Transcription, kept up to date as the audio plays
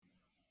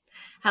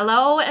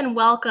Hello and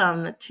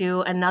welcome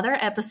to another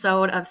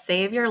episode of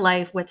Save Your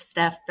Life with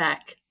Steph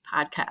Beck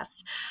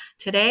podcast.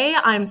 Today,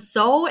 I'm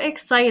so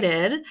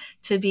excited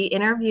to be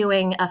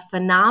interviewing a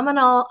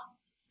phenomenal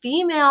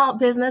female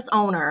business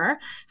owner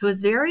who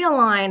is very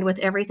aligned with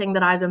everything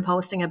that I've been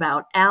posting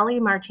about, Allie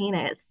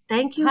Martinez.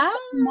 Thank you so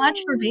much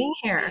for Hi. being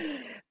here.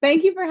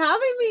 Thank you for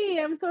having me.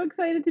 I'm so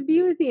excited to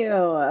be with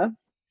you.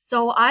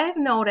 So I've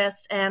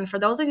noticed, and for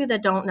those of you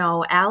that don't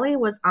know, Allie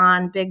was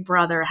on Big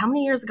Brother. How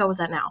many years ago was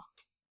that now?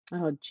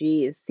 Oh,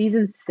 geez.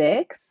 Season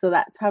 6. So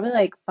that's probably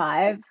like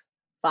 5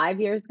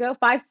 years ago,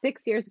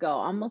 6 years ago,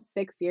 almost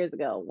 6 years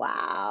ago.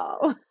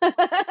 Wow. That's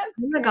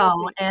Ago,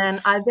 crazy.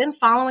 and I've been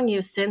following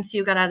you since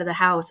you got out of the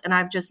house, and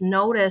I've just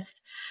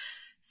noticed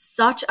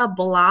such a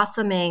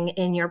blossoming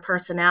in your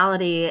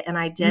personality and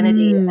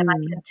identity. And I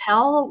Mm, can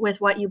tell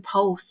with what you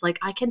post, like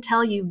I can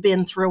tell you've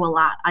been through a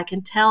lot. I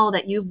can tell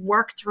that you've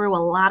worked through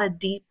a lot of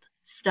deep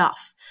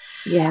stuff.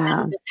 yeah.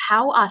 And just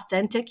how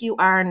authentic you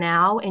are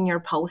now in your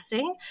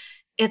posting,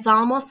 it's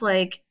almost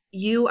like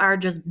you are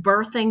just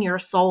birthing your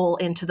soul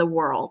into the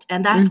world.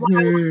 And that's why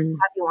I want to Hmm.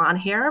 have you on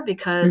here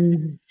because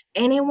Mm,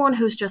 anyone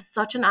who's just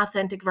such an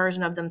authentic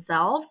version of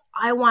themselves,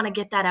 I want to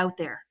get that out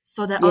there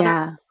so that other yeah.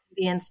 people can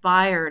be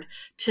inspired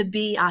to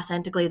be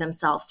authentically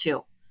themselves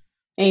too.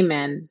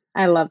 Amen.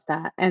 I love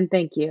that. And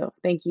thank you.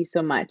 Thank you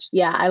so much.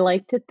 Yeah. I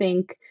like to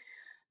think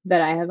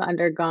that I have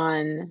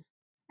undergone,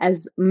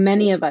 as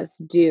many of us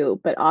do,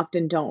 but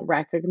often don't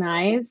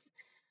recognize,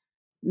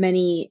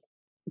 many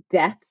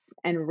deaths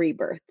and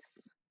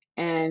rebirths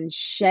and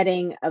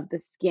shedding of the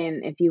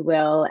skin, if you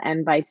will.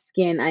 And by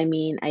skin, I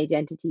mean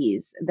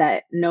identities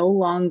that no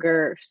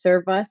longer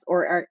serve us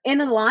or are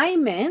in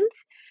alignment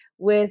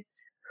with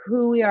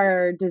who we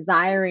are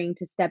desiring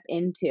to step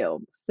into.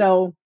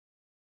 So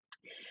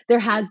there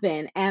has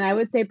been. And I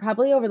would say,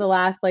 probably over the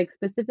last, like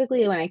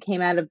specifically when I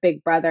came out of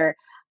Big Brother,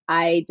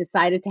 I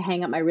decided to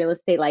hang up my real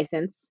estate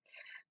license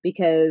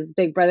because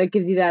Big Brother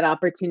gives you that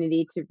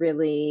opportunity to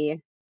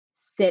really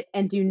sit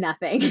and do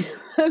nothing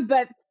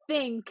but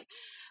think.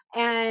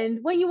 And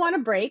when you want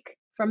to break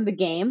from the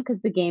game,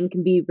 because the game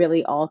can be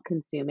really all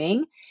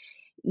consuming,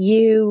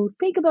 you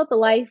think about the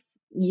life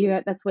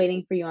that's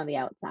waiting for you on the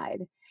outside.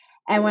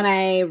 And when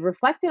I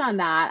reflected on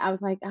that, I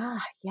was like,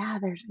 yeah,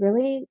 there's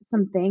really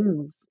some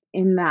things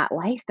in that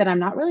life that I'm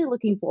not really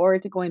looking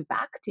forward to going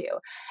back to.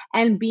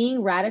 And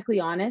being radically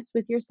honest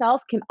with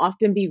yourself can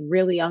often be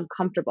really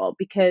uncomfortable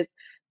because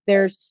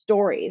there's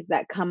stories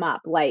that come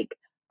up like,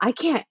 I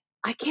can't,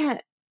 I can't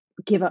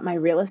give up my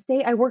real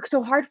estate. I worked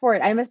so hard for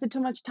it. I invested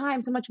so much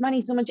time, so much money,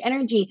 so much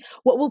energy.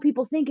 What will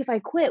people think if I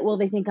quit? Will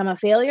they think I'm a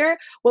failure?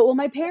 What will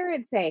my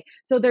parents say?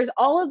 So there's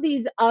all of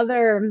these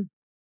other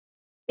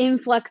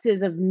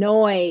influxes of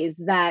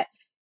noise that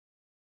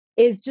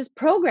is just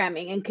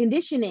programming and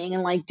conditioning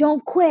and like,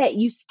 don't quit,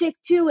 you stick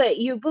to it,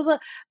 you blah, blah.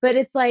 But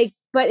it's like,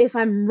 but if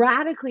I'm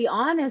radically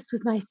honest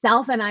with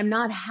myself and I'm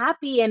not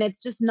happy and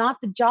it's just not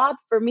the job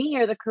for me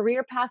or the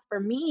career path for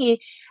me,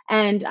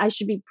 and I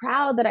should be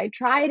proud that I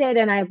tried it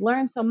and I've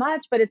learned so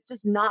much, but it's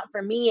just not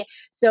for me.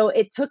 So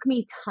it took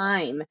me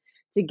time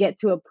to get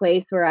to a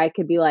place where I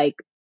could be like,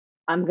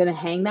 I'm going to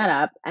hang that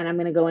up and I'm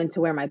going to go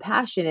into where my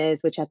passion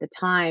is, which at the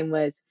time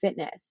was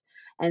fitness.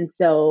 And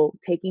so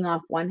taking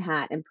off one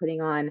hat and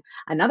putting on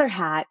another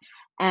hat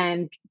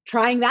and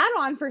trying that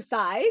on for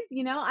size,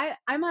 I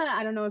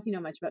don't know if you know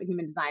much about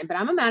human design, but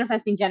I'm a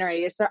manifesting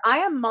generator. So I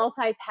am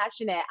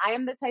multi-passionate. I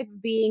am the type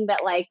of being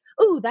that like,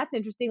 ooh, that's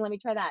interesting. Let me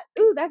try that.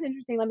 Ooh, that's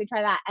interesting. Let me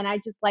try that. And I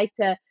just like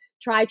to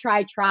try,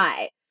 try,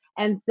 try.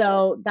 And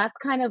so that's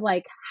kind of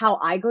like how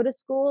I go to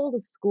school, the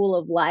school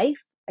of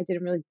life. I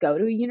didn't really go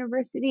to a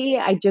university.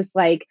 I just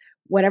like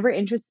whatever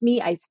interests me,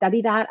 I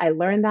study that, I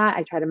learn that,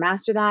 I try to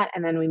master that,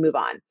 and then we move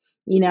on.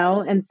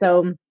 And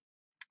so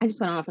I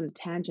just went off on a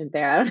tangent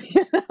there. I don't even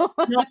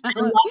No, I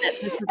love it.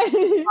 This is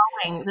know.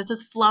 flowing. This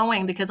is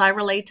flowing because I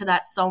relate to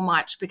that so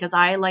much because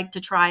I like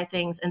to try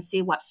things and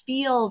see what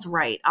feels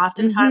right.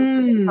 Oftentimes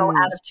we get so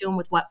Mhm. out of tune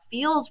with what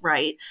feels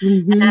right.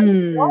 And as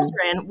Mhm.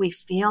 children, we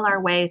feel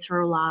our way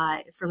through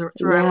life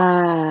through our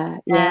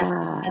life. Yeah, And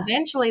yeah.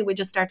 eventually we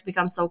just start to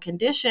become so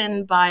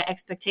conditioned by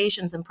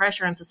expectations and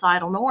pressure and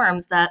societal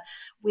norms that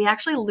we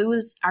actually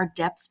lose our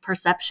depth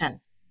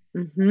perception.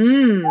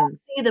 Mhm.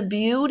 See the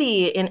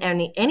beauty in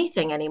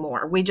anything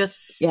anymore. We just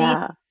see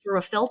Yeah, through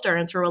a filter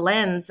and through a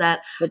lens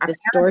that the our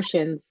parents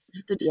distortions.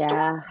 the distortion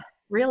Yeah.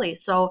 really.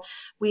 So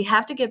we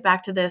have to get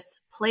back to this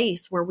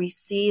place where we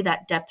see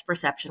that depth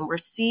perception. We're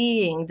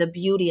seeing the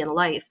beauty in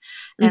life.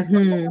 And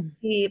something I Mhm.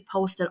 see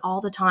posted all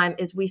the time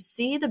is we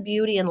see the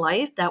beauty in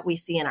life that we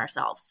see in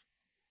ourselves.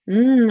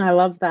 I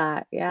love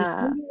that. If we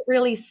Yeah. don't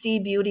really see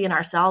beauty in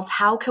ourselves,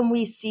 how can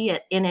we see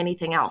it in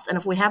anything else? And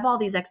if we have all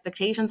these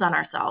expectations on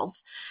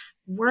ourselves,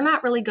 we're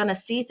not really going to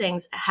see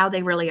things how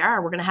they really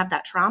are. We're going to have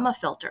that trauma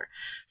filter.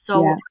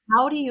 So, Yeah.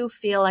 how do you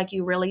feel like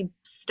you really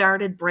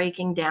started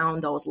breaking down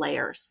those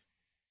layers?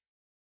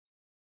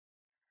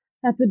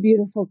 That's a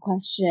beautiful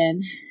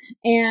question.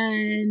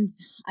 And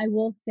I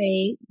will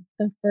say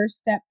the first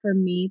step for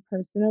me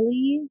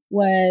personally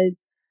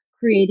was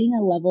creating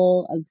a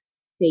level of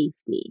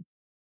safety.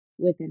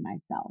 within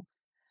myself.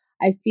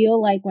 I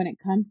feel like when it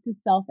comes to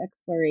self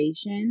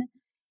exploration,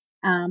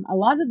 a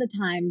lot of the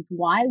times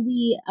why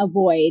we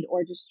avoid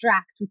or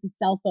distract with the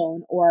cell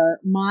phone, or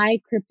my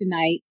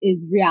kryptonite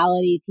is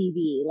reality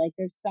TV. Like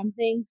there's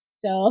something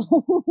so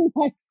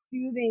like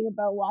soothing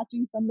about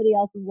watching somebody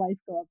else's life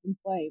go up in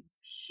flames.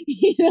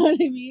 You know what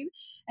I mean?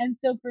 And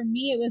so for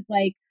me, it was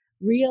like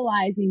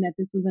realizing that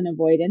this was an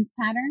avoidance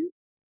pattern.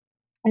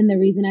 And the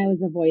reason I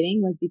was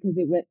avoiding was because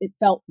it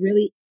felt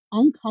really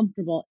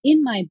uncomfortable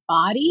in my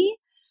body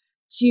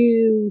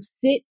to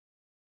sit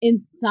in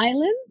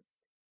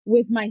silence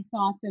with my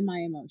thoughts and my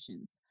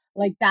emotions.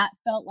 Like that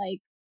felt like,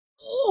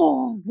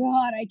 oh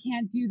God, I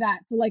can't do that.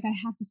 So like I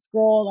have to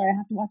scroll, or I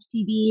have to watch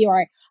TV, or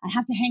I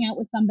have to hang out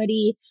with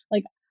somebody.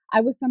 Like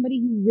I was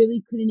somebody who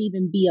really couldn't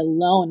even be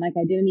alone. Like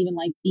I didn't even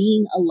like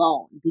being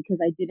alone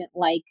because I didn't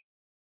like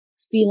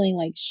feeling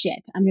like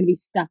shit. I'm going to be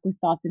stuck with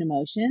thoughts and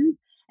emotions.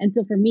 And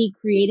so for me,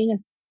 creating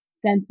a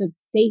sense of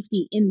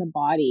safety in the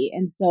body.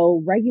 And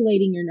so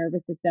regulating your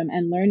nervous system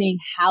and learning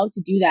how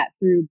to do that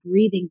through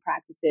breathing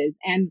practices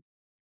and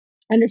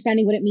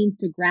understanding what it means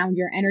to ground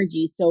your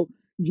energy. So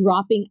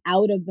dropping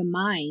out of the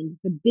mind,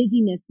 the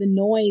busyness, the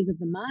noise of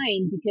the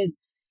mind, because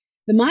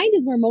the mind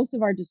is where most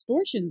of our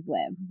distortions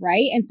live,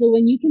 right? And so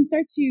when you can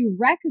start to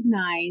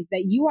recognize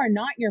that you are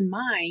not your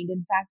mind,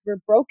 in fact, we're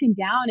broken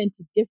down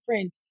into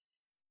different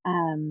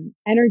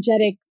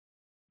energetic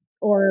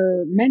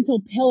or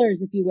mental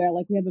pillars, if you will.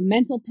 Like we have a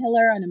mental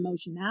pillar, an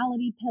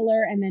emotionality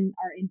pillar, and then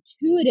our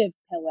intuitive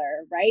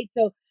pillar, right?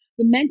 So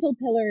the mental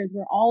pillar is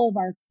where all of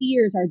our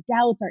fears, our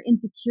doubts, our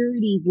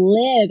insecurities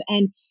live.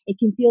 And it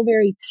can feel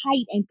very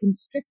tight and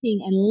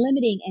constricting and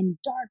limiting and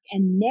dark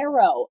and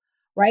narrow,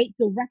 right?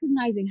 So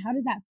recognizing how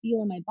does that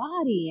feel in my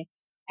body?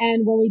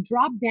 And when we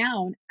drop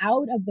down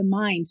out of the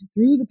mind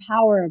through the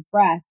power of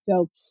breath,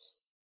 so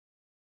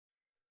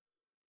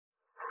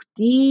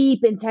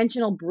deep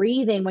intentional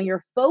breathing, when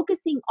you're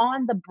focusing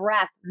on the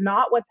breath,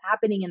 not what's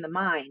happening in the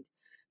mind,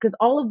 because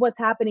all of what's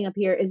happening up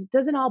here is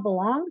doesn't all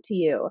belong to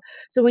you.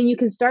 So when you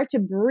can start to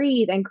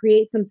breathe and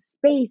create some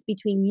space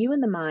between you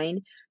and the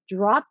mind,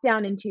 drop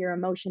down into your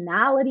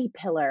emotionality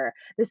pillar.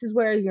 This is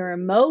where your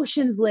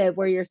emotions live,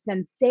 where your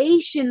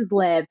sensations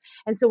live.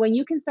 And so when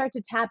you can start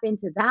to tap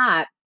into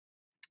that,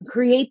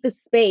 create the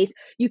space,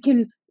 you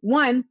can,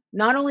 one,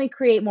 not only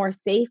create more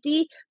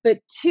safety, but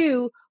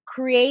two,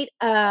 create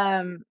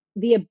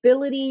the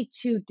ability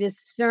to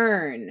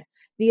discern,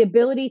 the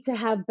ability to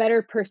have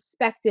better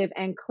perspective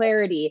and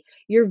clarity.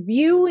 You're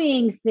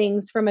viewing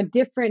things from a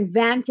different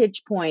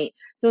vantage point.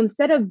 So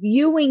instead of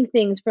viewing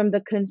things from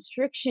the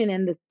constriction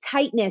and the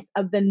tightness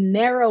of the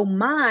narrow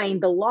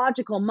mind, the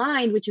logical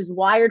mind, which is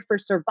wired for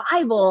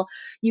survival,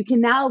 you can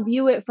now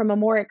view it from a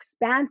more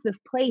expansive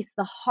place,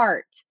 the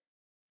heart,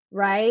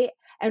 right?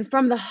 And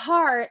from the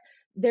heart,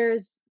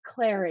 there's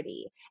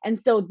clarity. And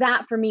so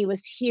that for me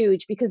was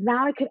huge, because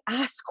now I could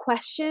ask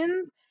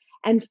questions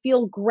and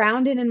feel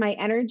grounded in my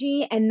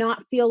energy and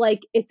not feel like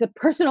it's a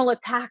personal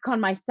attack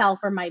on myself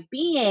or my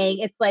being.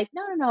 It's like,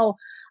 no, no, no,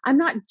 I'm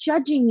not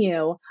judging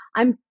you.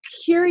 I'm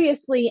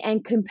curiously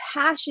and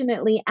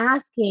compassionately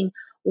asking,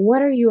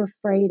 what are you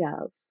afraid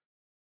of?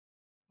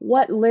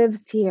 What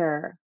lives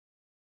here?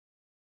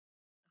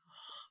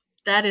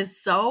 That is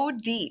so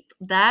deep.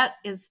 That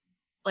is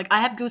like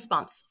I have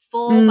goosebumps,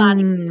 full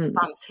body Mm,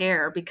 goosebumps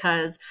here,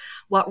 because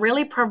what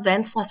really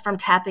prevents us from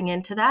tapping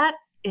into that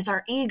is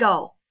our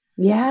ego.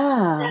 That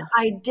yeah.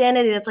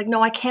 identity that's like,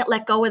 no, I can't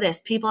let go of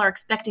this. People are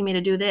expecting me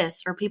to do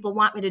this, or people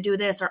want me to do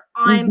this, or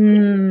I'm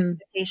putting Mm-hmm.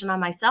 expectation on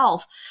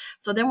myself.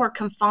 So then we're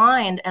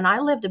confined. And I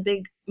lived a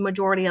big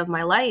majority of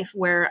my life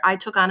where I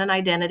took on an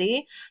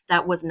identity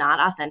that was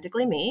not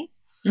authentically me.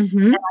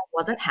 Mm-hmm. And I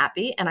wasn't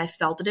happy, and I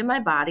felt it in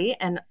my body.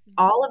 And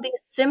all of these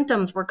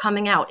symptoms were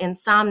coming out: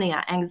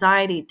 insomnia,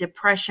 anxiety,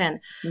 depression,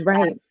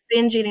 Right.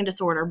 binge eating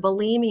disorder,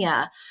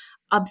 bulimia,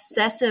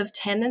 obsessive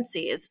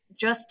tendencies,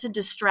 just to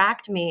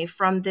distract me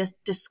from this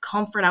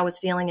discomfort I was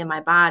feeling in my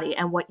body.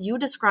 And what you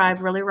described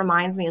really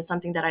reminds me of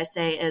something that I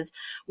say is,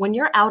 when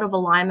you're out of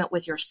alignment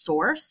with your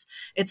source,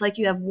 it's like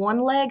you have one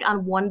leg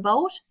on one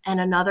boat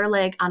and another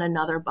leg on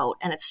another boat,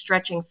 and it's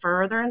stretching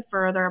further and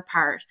further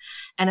apart.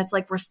 And it's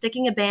like we're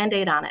sticking a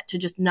band-aid on it to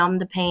just numb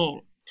the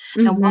pain.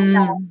 And what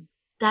Mhm.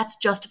 that's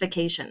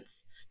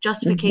justifications,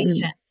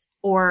 Mhm.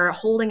 or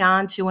holding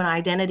on to an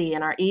identity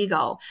in our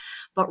ego,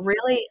 but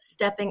really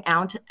stepping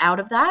out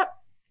of that.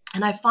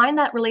 And I find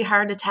that really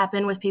hard to tap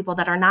in with people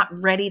that are not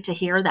ready to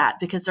hear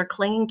that, because they're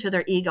clinging to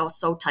their ego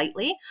so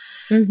tightly.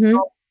 So Mhm.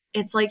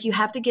 it's like you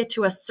have to get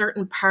to a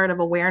certain part of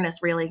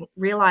awareness, really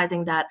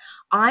realizing that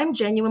I'm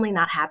genuinely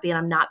not happy and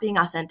I'm not being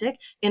authentic,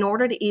 in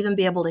order to even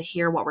be able to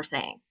hear what we're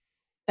saying.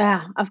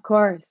 Yeah, of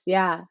course.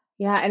 Yeah.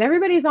 Yeah, and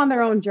everybody's on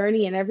their own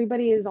journey and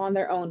everybody is on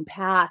their own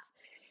path.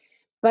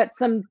 But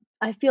some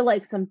I feel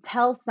like some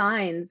tell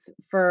signs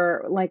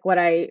for like what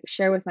I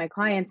share with my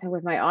clients and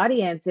with my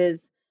audience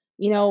is,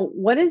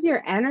 what is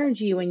your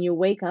energy when you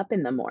wake up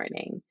in the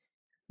morning,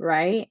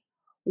 right?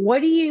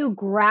 What do you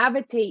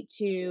gravitate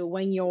to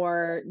when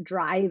you're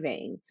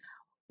driving?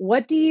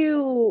 What do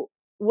you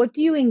what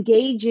do you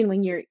engage in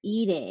when you're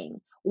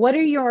eating? What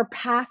are your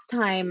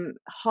pastime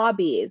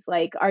hobbies?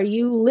 Like, are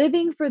you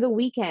living for the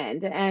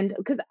weekend? And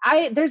because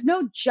there's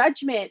no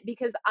judgment,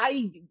 because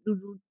I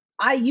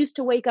used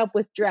to wake up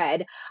with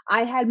dread.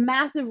 I had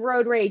massive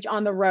road rage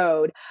on the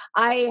road.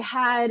 I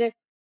had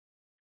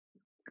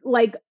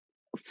like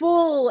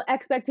full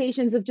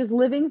expectations of just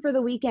living for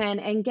the weekend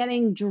and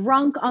getting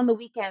drunk on the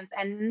weekends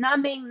and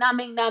numbing,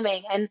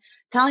 and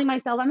telling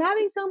myself I'm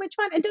having so much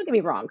fun. And don't get me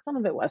wrong, some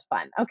of it was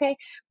fun, okay?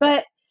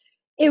 But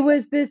it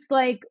was this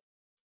like,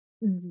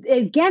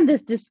 again,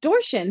 this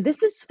distortion.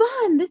 This is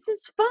fun. This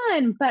is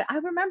fun. But I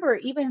remember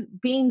even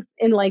being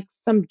in like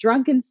some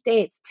drunken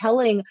states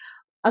telling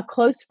a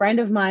close friend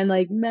of mine,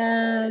 like,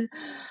 man,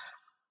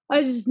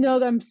 I just know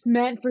that I'm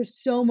meant for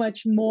so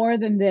much more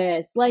than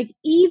this. Like,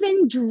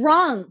 even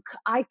drunk,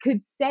 I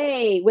could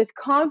say with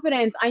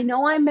confidence, I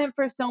know I'm meant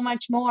for so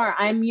much more.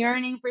 I'm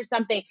yearning for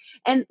something.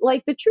 And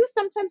like the truth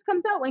sometimes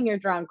comes out when you're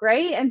drunk,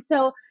 right? And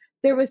so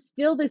there was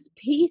still this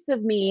piece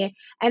of me.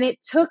 And it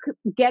took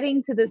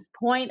getting to this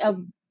point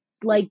of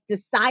like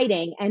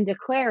deciding and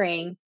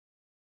declaring,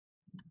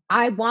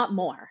 I want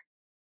more.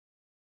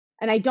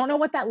 And I don't know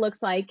what that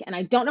looks like. And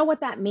I don't know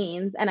what that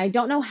means. And I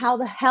don't know how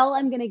the hell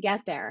I'm going to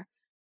get there,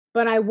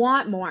 but I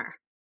want more.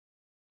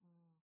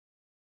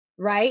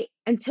 Right?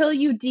 Until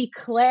you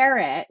declare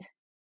it,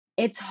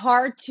 it's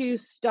hard to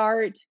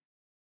start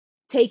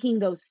taking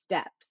those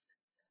steps,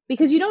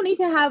 because you don't need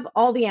to have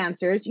all the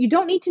answers. You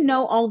don't need to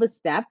know all the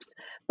steps.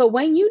 But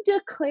when you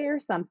declare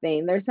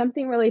something, there's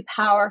something really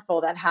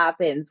powerful that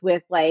happens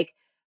with like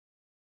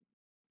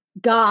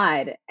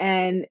God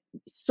and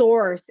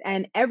source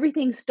and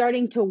everything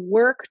starting to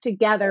work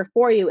together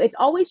for you. It's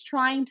always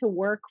trying to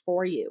work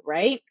for you,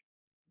 right?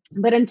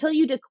 But until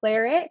you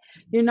declare it,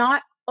 you're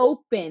not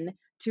open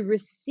to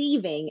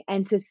receiving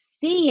and to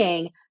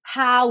seeing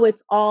how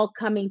it's all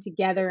coming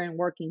together and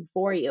working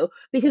for you.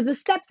 Because the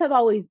steps have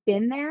always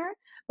been there.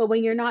 But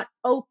when you're not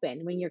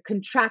open, when you're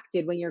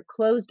contracted, when you're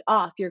closed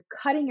off, you're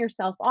cutting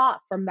yourself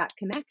off from that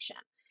connection.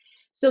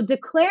 So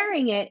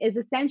declaring it is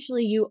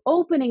essentially you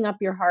opening up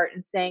your heart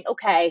and saying,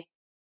 okay,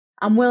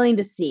 I'm willing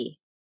to see.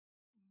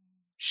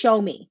 Show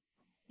me.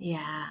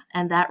 Yeah.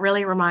 And that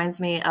really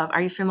reminds me of,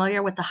 are you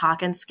familiar with the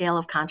Hawkins scale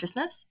of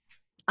consciousness?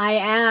 I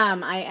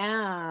am. I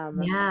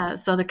am. Yeah.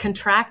 So the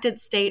contracted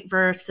state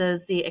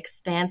versus the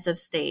expansive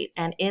state.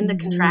 And in the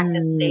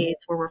contracted Mhm.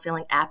 states where we're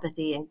feeling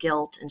apathy and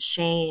guilt and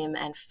shame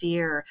and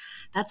fear,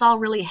 that's all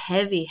really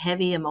heavy,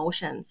 heavy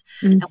emotions.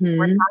 And when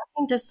we're Mhm.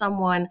 talking to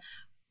someone,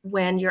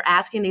 when you're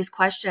asking these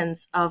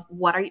questions of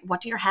what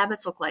do your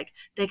habits look like,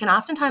 they can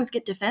oftentimes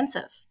get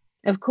defensive.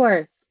 Of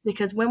course.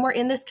 Because when we're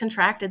in this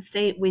contracted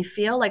state, we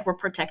feel like we're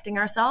protecting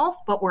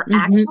ourselves, but we're Mhm.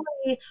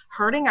 actually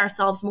hurting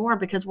ourselves more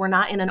because we're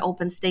not in an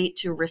open state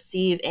to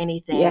receive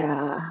anything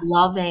Yeah.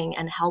 loving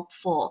and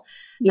helpful.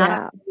 Not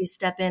Yeah. until we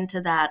step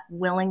into that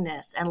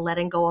willingness and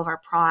letting go of our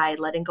pride,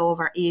 letting go of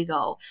our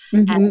ego,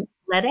 and Mhm.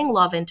 letting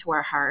love into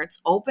our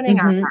hearts, opening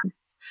our Mhm.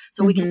 hearts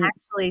so we can Mhm.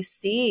 actually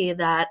see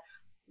that,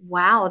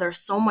 wow, there's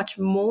so much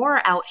more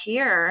out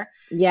here.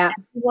 Yeah.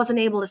 I wasn't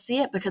able to see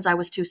it because I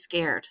was too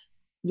scared.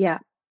 Yeah.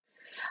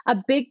 A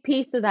big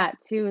piece of that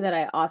too that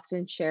I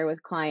often share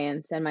with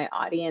clients and my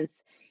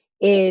audience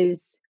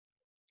is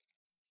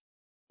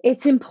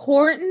it's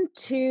important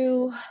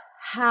to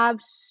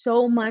have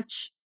so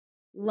much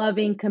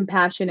loving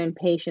compassion and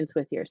patience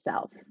with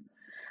yourself.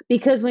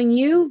 Because when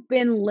you've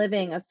been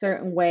living a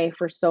certain way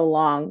for so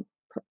long,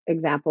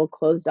 example,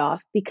 closed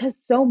off,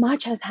 because so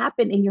much has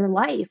happened in your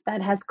life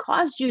that has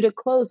caused you to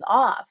close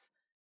off.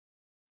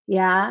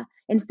 Yeah.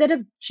 Instead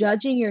of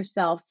judging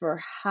yourself for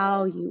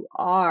how you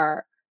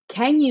are,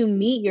 can you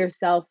meet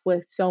yourself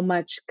with so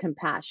much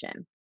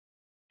compassion?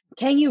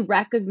 Can you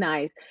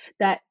recognize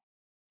that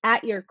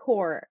at your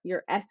core,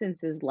 your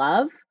essence is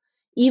love?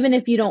 Even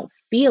if you don't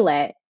feel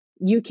it,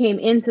 you came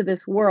into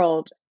this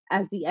world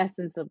as the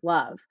essence of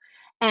love.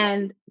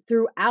 And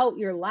throughout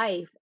your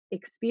life,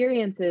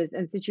 experiences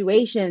and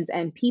situations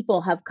and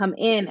people have come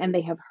in and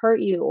they have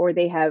hurt you, or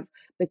they have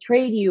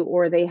betrayed you,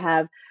 or they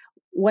have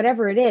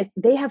whatever it is,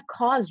 they have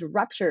caused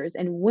ruptures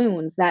and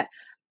wounds that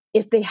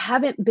if they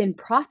haven't been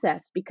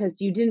processed because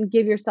you didn't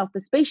give yourself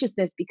the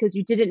spaciousness, because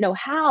you didn't know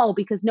how,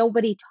 because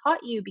nobody taught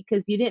you,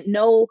 because you didn't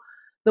know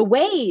the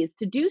ways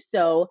to do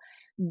so,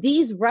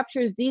 these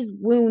ruptures, these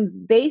wounds,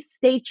 they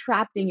stay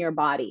trapped in your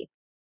body.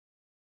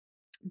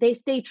 They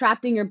stay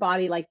trapped in your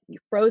body like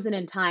frozen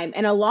in time.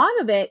 And a lot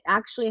of it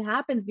actually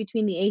happens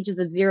between the ages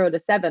of 0 to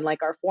 7,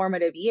 like our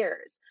formative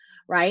years,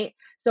 right?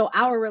 So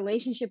our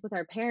relationship with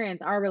our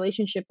parents, our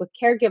relationship with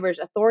caregivers,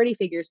 authority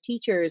figures,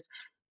 teachers,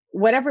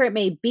 whatever it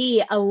may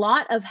be, a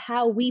lot of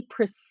how we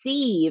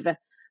perceive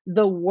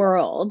the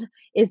world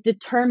is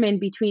determined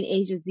between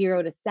ages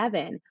 0 to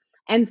 7.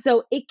 And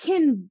so it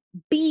can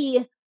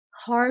be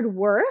hard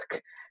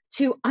work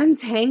to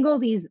untangle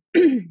these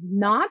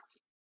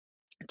knots,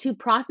 to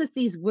process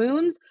these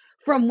wounds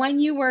from when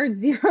you were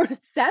 0 to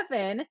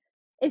 7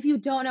 if you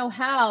don't know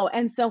how.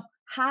 And so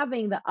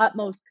having the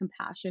utmost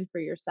compassion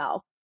for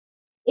yourself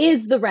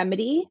is the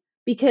remedy,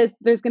 because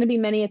there's going to be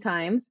many a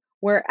times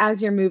where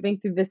as you're moving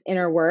through this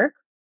inner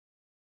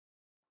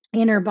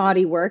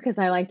body work, as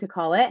I like to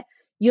call it,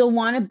 you'll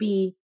want to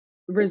be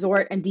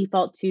resort and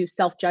default to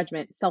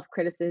self-judgment,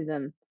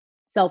 self-criticism,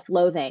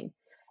 self-loathing.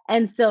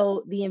 And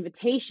so the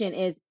invitation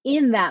is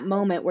in that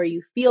moment where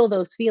you feel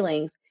those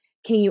feelings,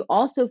 can you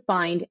also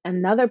find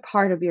another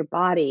part of your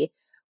body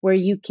where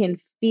you can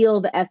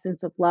feel the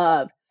essence of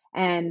love?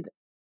 And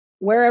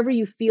wherever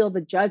you feel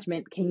the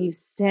judgment, can you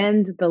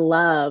send the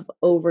love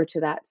over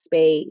to that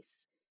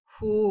space?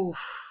 Ooh,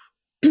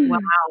 wow,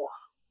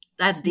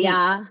 that's deep.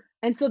 Yeah.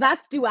 And so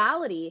that's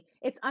duality.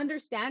 It's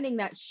understanding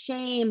that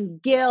shame,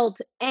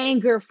 guilt,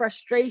 anger,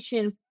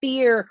 frustration,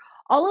 fear,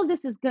 all of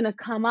this is going to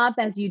come up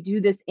as you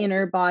do this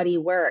inner body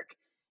work.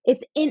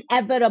 It's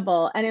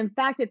inevitable. And in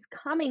fact, it's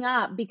coming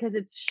up because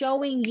it's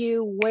showing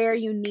you where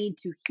you need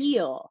to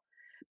heal,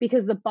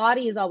 because the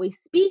body is always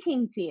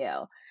speaking to you.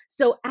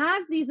 So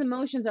as these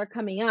emotions are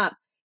coming up,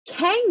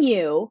 can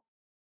you,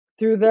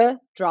 through the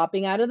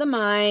dropping out of the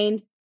mind,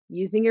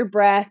 using your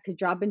breath to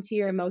drop into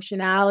your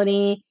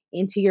emotionality,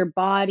 into your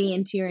body,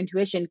 into your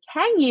intuition,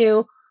 can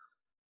you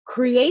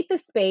create the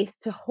space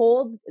to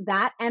hold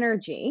that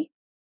energy,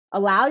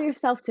 allow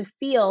yourself to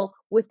feel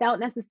without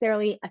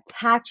necessarily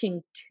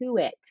attaching to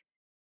it?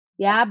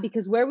 Yeah,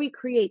 because where we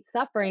create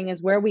suffering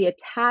is where we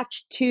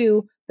attach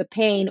to the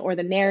pain or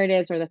the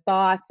narratives or the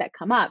thoughts that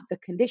come up, the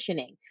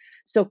conditioning.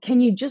 So,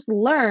 can you just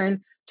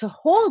learn to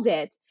hold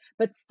it,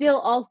 but still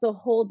also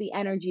hold the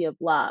energy of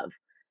love,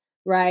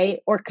 right?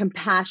 Or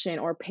compassion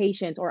or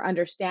patience or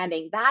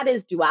understanding? That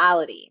is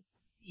duality.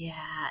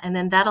 Yeah, and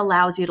then that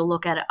allows you to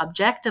look at it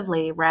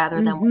objectively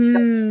rather than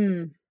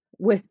with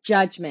With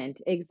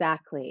judgment.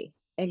 Exactly.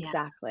 yeah.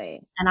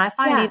 Exactly. And I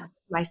find even Yeah.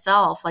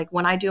 myself, like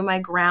when I do my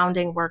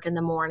grounding work in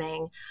the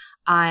morning,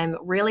 I'm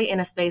really in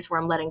a space where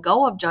I'm letting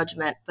go of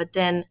judgment, but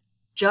then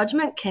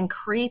judgment can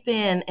creep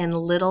in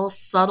little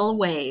subtle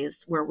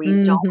ways where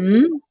we don't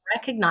Mm-hmm.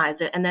 recognize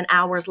it. And then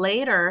hours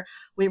later,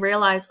 we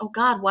realize, oh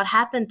God, what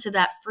happened to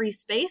that free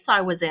space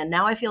I was in?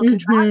 Now I feel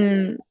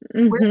contracted.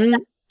 Mm-hmm. Where did Mm-hmm.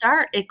 that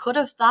start? It could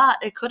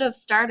have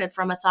started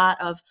from a thought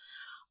of,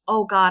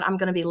 oh God, I'm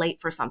going to be late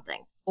for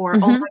something. Or, oh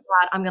my Mm-hmm.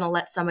 God, I'm going to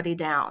let somebody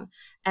down.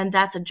 And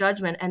that's a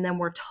judgment. And then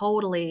we're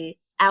totally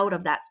out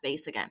of that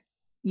space again.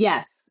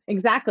 Yes,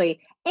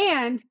 exactly.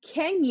 And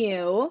can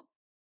you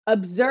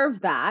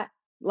observe that?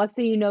 Let's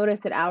say you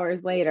notice it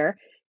hours later.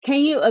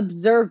 Can you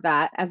observe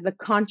that as the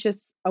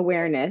conscious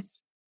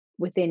awareness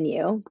within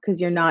you?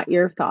 Because you're not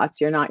your thoughts,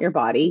 you're not your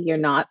body, you're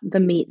not the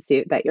meat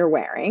suit that you're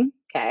wearing.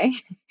 Okay.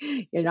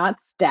 You're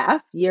not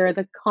Steph, you're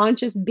the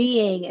conscious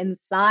being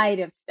inside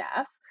of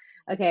Steph.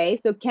 Okay.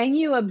 So, can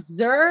you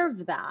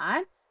observe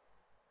that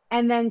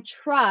and then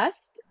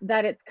trust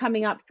that it's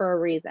coming up for a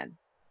reason?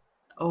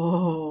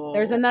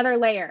 There's Oh, another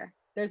layer.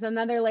 There's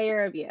another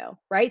layer of you,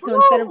 right? So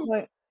instead of woo!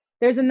 going,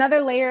 there's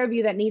another layer of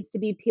you that needs to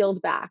be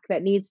peeled back,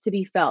 that needs to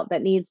be felt,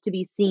 that needs to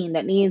be seen,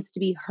 that needs to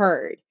be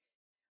heard,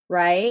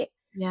 right?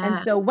 And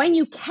Yeah. so when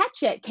you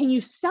catch it, can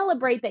you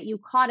celebrate that you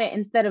caught it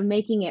instead of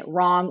making it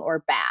wrong or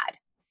bad?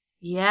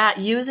 Yeah.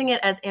 Using it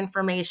as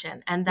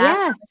information. And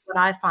that's really Yes. what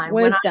I find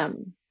when I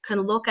Wisdom.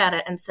 can look at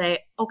it and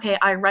say, okay,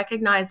 I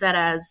recognize that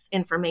as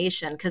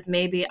information because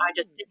maybe I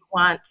just didn't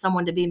want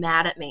someone to be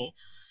mad at me.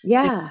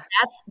 Because Yeah.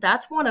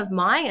 that's one of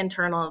my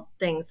internal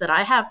things that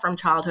I have from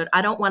childhood.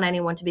 I don't want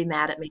anyone to be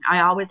mad at me. I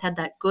always had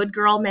that good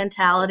girl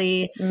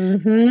mentality,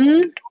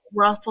 Mhm.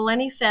 ruffle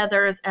any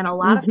feathers, and a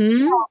lot of Mhm.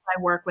 females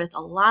I work with,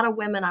 a lot of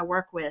women I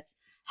work with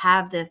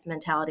have this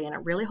mentality and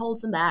it really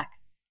holds them back.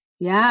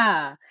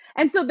 Yeah.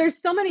 And so there's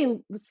so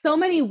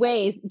many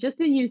ways just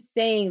in you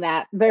saying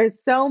that.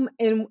 There's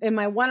in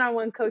my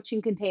one-on-one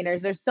coaching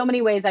containers, there's so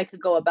many ways I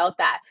could go about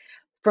that.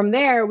 From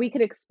there, we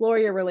could explore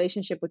your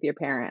relationship with your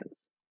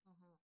parents,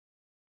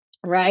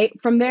 right?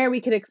 From there,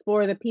 we could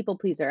explore the people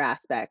pleaser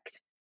aspect,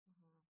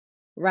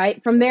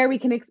 right? From there, we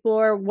can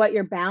explore what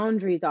your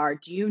boundaries are.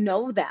 Do you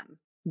know them?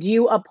 Do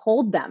you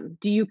uphold them?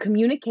 Do you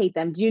communicate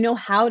them? Do you know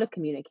how to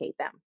communicate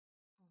them?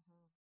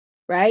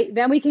 Right?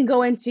 Then we can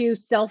go into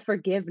self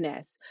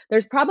forgiveness.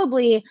 There's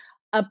probably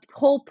a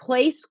whole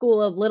play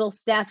school of little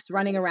Stephs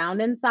running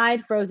around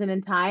inside, frozen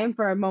in time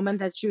for a moment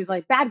that she was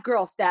like, bad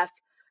girl, Steph.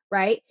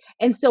 Right.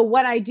 And so,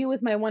 what I do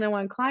with my one on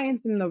one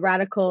clients in the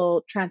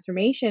radical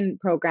transformation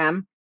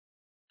program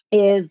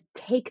is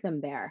take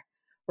them there.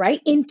 Right.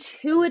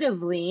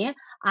 Intuitively,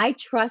 I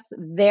trust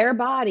their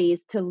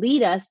bodies to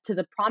lead us to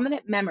the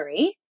prominent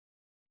memory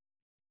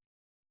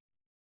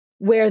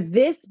where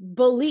this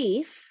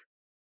belief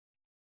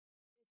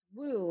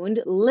wound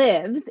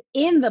lives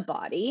in the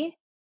body,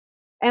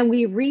 and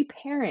we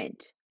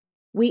reparent,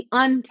 we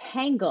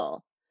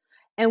untangle,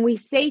 and we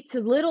say to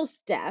little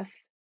Steph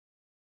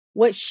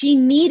what she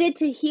needed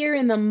to hear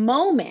in the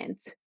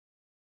moment,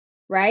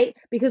 right?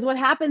 Because what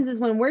happens is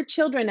when we're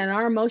children and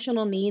our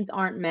emotional needs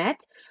aren't met,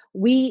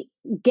 we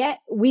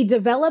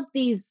develop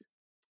these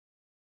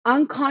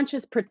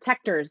unconscious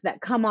protectors that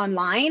come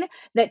online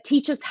that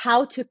teach us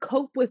how to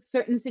cope with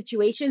certain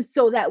situations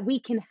so that we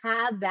can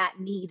have that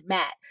need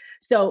met.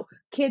 So,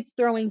 kids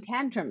throwing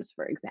tantrums,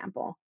 for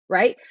example,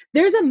 right?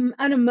 There's an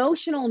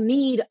emotional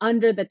need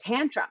under the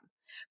tantrum.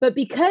 But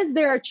because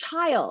they're a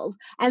child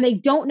and they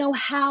don't know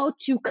how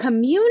to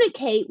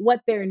communicate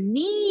what their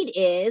need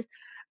is,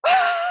 ah,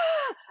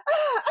 ah,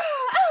 ah,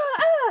 ah,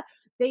 ah,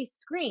 they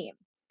scream,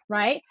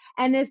 right?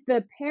 And if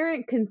the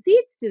parent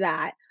concedes to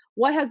that,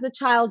 what has the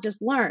child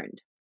just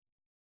learned?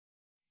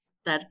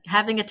 That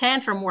having a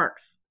tantrum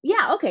works.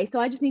 Yeah, okay, so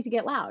I just need to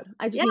get loud.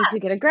 I just Yeah. need to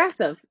get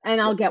aggressive and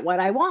I'll get what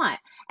I want.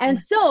 And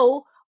Yeah.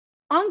 so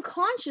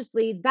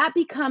unconsciously, that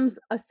becomes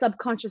a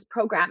subconscious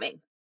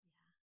programming,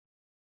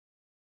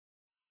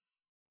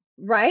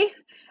 right?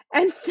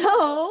 And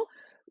so,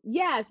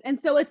 yes, and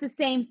so it's the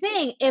same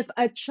thing if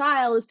a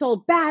child is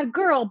told bad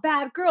girl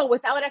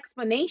without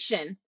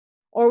explanation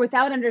or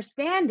without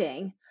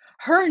understanding,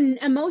 her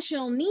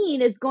emotional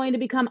need is going to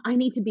become I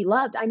need to be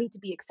loved, I need to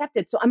be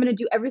accepted. So I'm going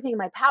to do everything in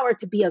my power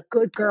to be a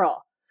good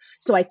girl.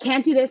 So I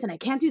can't do this and I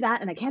can't do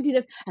that and I can't do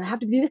this and I have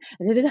to do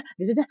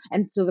this.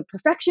 And so the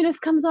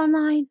perfectionist comes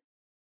online.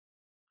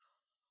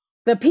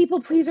 The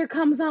people pleaser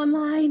comes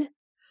online.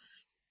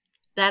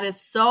 That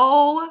is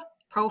so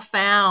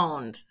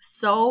profound.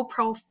 So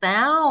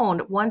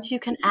profound. Once you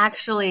can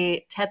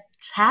actually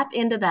tap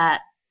into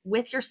that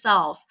with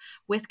yourself,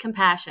 with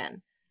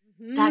compassion,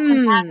 that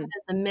compassion Mm.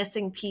 is the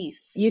missing You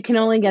piece. can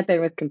only get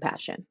there with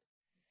compassion.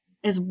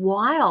 Is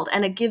wild.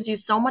 And it gives you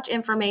so much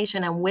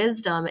information and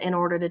wisdom in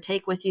order to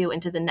take with you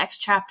into the next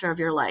chapter of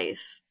your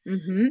life.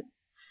 Mm-hmm.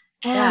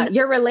 Yeah, And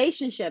your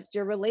relationships,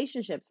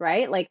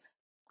 right? Like,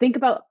 think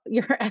about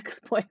your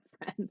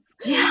ex-boyfriends,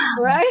 yeah,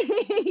 right?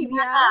 Yeah.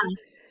 yeah,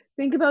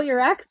 Think about your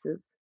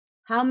exes.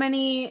 How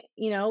many,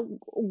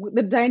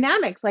 the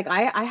dynamics. Like,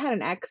 I had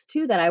an ex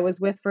too that I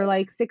was with for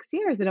like 6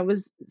 years, and it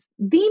was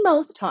the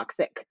most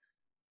toxic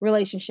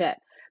relationship.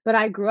 But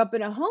I grew up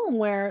in a home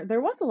where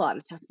there was a lot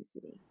of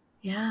toxicity.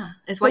 yeah.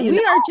 It's So what you we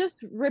are know. just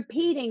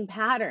repeating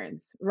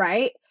patterns,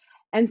 right?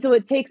 And so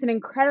it takes an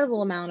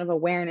incredible amount of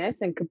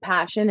awareness and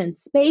compassion and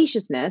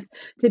spaciousness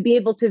to be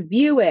able to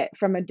view it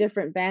from a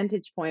different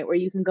vantage point where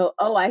you can go,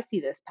 "Oh, I see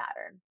this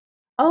pattern.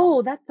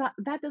 Oh,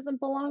 that doesn't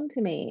belong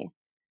to me."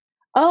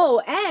 Oh,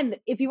 and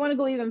if you want to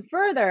go even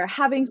further,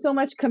 having so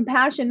much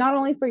compassion not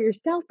only for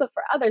yourself but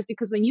for others,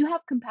 because when you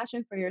have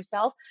compassion for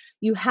yourself,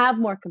 you have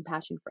more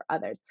compassion for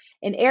others.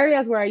 In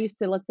areas where I used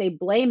to, let's say,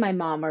 blame my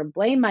mom or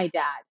blame my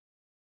dad,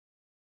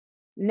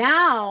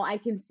 now I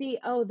can see,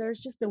 oh, there's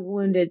just a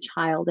wounded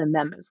child in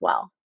them as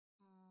well.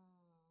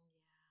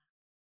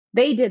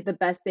 They did the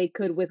best they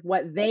could with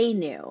what they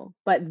knew,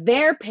 but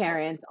their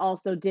parents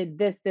also did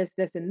this,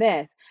 and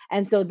this.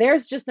 And so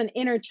there's just an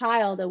inner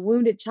child, a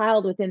wounded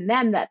child within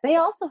them that they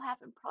also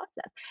haven't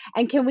processed.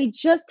 And can we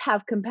just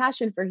have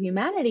compassion for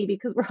humanity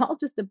because we're all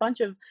just a bunch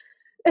of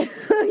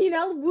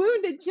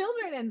wounded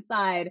children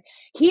inside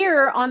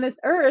here on this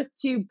earth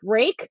to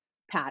break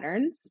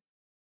patterns,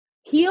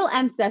 heal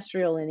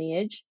ancestral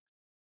lineage,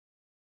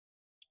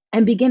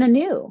 and begin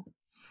anew.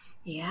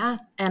 Yeah.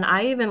 And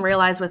I even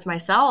realized with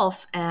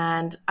myself,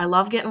 and I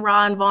love getting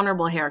raw and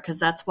vulnerable here because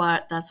that's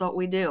what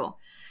we do.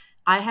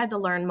 I had to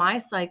learn my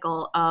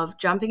cycle of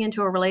jumping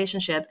into a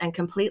relationship and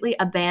completely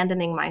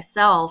abandoning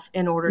myself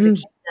in order to Mm,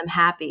 keep them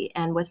happy.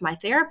 And with my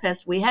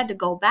therapist, we had to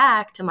go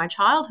back to my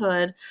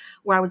childhood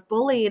where I was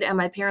bullied and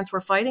my parents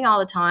were fighting all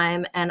the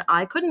time and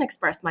I couldn't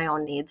express my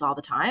own needs all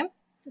the time.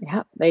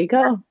 yeah, there you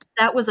go.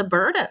 That was a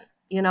burden,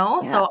 you know?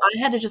 Yeah. So I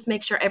had to just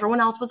make sure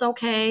everyone else was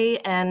okay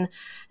and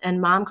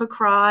mom could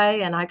cry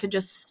and I could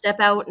just step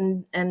out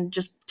and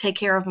just take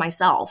care of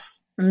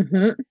myself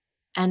Mhm.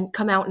 and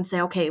come out and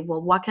say, okay,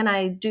 well, what can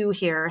I do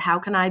here? How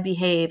can I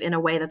behave in a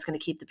way that's going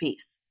to keep the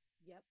peace?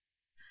 Yep.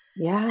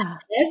 Yeah.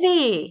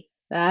 Heavy.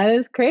 That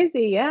is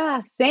crazy.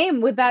 Yeah.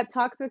 Same with that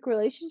toxic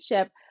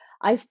relationship.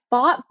 I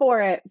fought for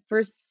it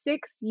for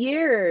 6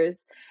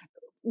 years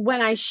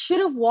when I should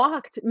have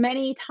walked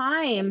many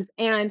times.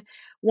 And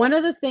one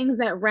of the things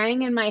that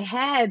rang in my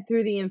head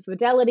through the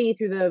infidelity,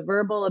 through the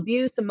verbal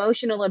abuse,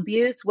 emotional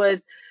abuse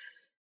was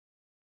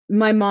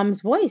my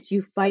mom's voice.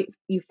 You fight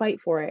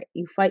for it.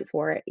 You fight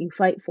for it. You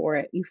fight for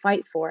it. You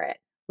fight for it.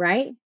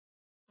 Right?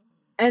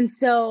 And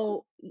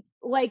so,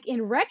 like,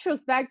 in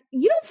retrospect,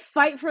 you don't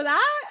fight for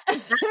that.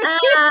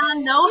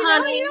 No, You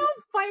honey.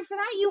 don't fight for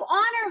that. You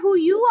honor who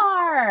you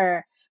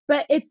are.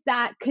 But it's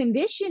that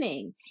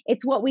conditioning.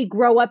 It's what we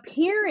grow up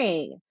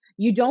hearing.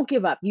 You don't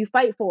give up. You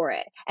fight for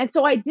it. And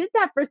so I did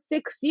that for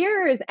 6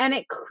 years and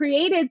it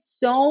created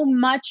so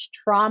much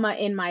trauma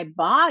in my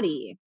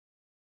body.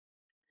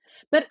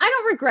 But I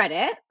don't regret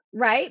it,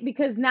 right?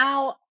 Because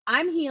now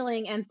I'm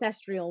healing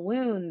ancestral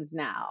wounds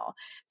now.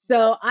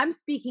 So I'm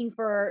speaking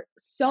for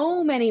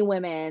so many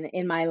women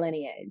in my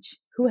lineage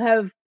who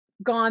have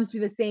gone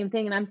through the same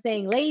thing. And I'm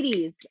saying,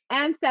 ladies,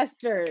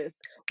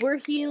 ancestors, we're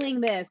healing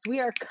this. We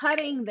are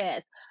cutting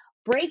this,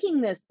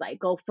 breaking this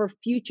cycle for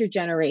future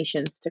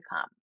generations to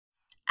come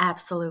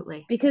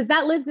Absolutely. because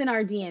that lives in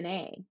our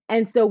DNA.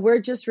 And so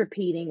we're just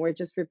repeating, we're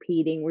just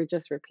repeating, we're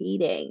just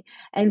repeating.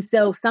 And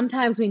so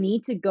sometimes we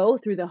need to go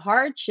through the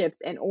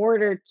hardships in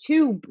order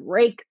to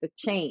break the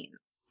chain, Mm.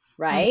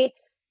 right?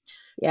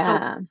 So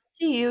Yeah.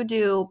 do you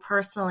do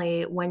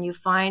personally when you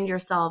find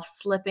yourself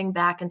slipping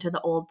back into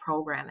the old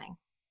programming?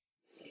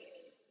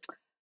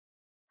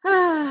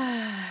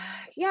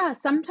 Yeah,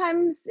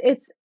 sometimes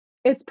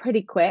it's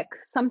pretty quick.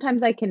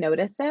 Sometimes I can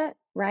notice it,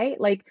 right?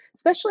 Like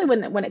especially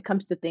when it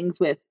comes to things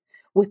with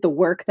the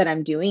work that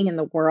I'm doing in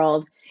the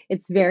world,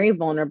 it's very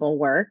vulnerable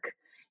work.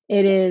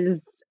 It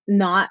is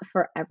not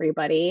for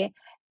everybody.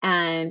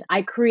 And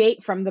I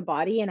create from the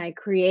body and I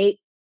create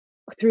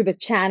through the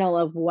channel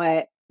of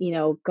what,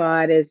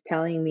 God is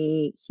telling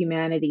me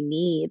humanity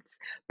needs.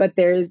 But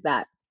there's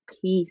that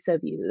piece of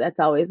you that's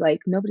always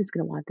like, nobody's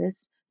going to want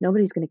this.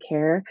 Nobody's going to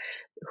care.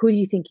 Who do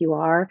you think you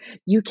are?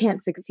 You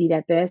can't succeed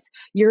at this.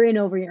 You're in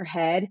over your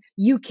head.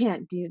 You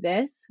can't do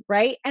this.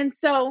 Right. And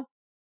so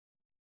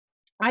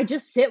I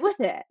just sit with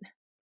it.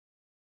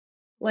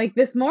 Like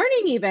this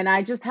morning, even,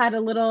 I just had a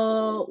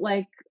little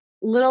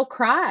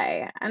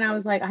cry. And I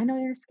was like, I know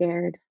you're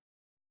scared.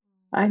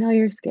 I know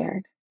you're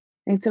scared.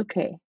 It's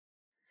okay.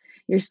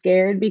 You're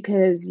scared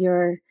because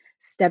you're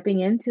stepping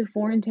into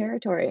foreign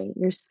territory.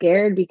 You're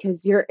scared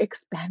because you're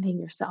expanding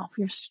yourself.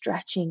 You're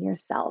stretching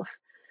yourself.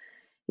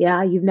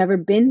 Yeah, you've never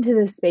been to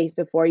this space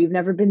before. You've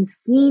never been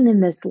seen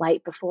in this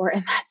light before.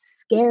 And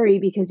that's scary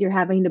because you're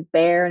having to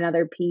bear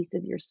another piece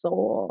of your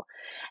soul.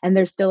 And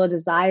there's still a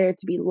desire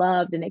to be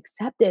loved and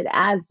accepted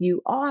as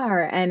you are.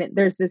 And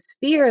there's this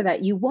fear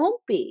that you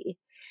won't be.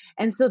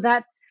 And so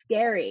that's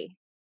scary,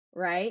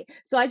 right?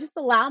 So I just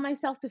allow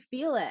myself to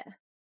feel it.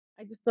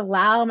 I just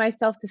allow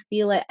myself to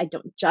feel it. I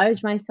don't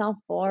judge myself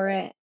for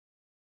it.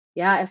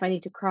 Yeah, if I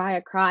need to cry,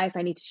 I cry. If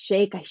I need to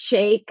shake, I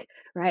shake,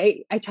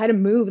 right? I try to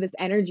move this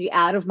energy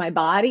out of my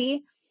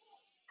body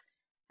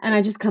and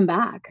I just come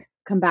back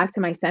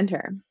to my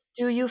center.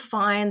 Do you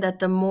find that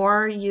the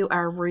more you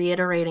are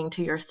reiterating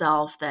to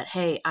yourself that,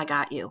 hey, I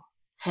got you,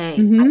 hey,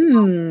 Mhm. the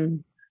more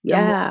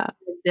Yeah.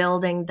 you're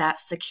building that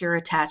secure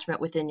attachment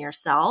within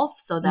yourself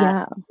so that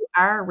Yeah. you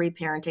are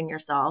reparenting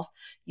yourself,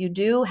 you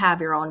do have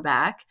your own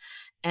back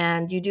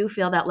and you do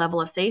feel that level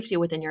of safety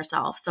within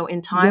yourself. So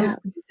in times Yeah.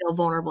 when you feel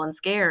vulnerable and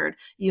scared,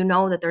 you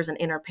know that there's an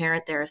inner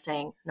parent there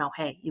saying, no,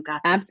 hey, you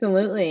got this.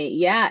 Absolutely.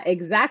 Yeah,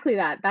 exactly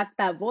that. That's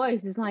that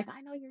voice. It's like, I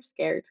know you're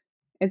scared.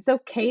 It's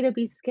okay to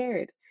be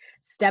scared.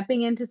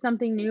 Stepping into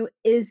something new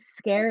is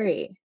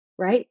scary,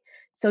 right?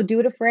 So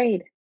do it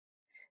afraid.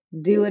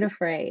 Do it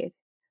afraid.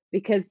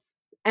 Because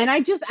and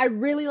I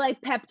really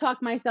like pep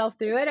talk myself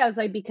through it. I was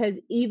like, because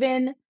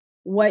even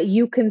what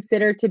you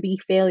consider to be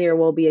failure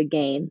will be a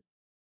gain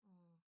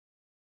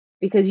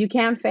because you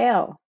can't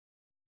fail.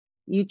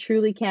 You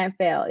truly can't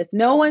fail. If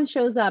no one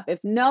shows up, if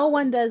no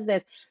one does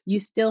this, you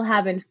still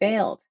haven't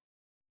failed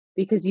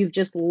because you've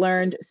just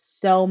learned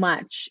so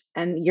much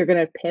and you're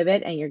going to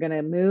pivot and you're going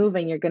to move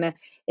and you're going to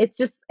it's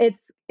just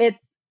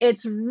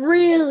it's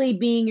really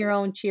being your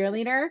own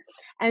cheerleader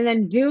and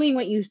then doing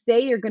what you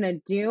say you're going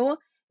to do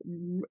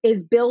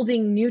is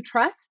building new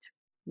trust,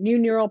 new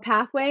neural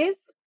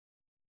pathways,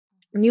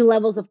 new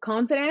levels of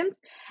confidence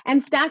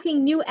and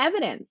stacking new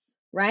evidence,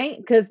 right?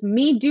 Because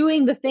me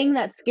doing the thing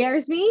that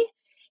scares me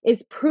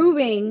is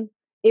proving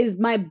is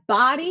my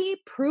body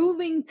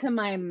proving to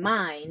my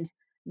mind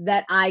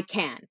that I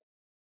can.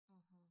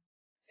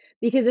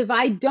 Because if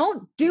I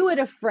don't do it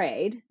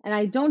afraid and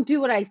I don't do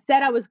what I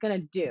said I was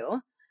going to do,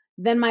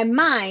 then my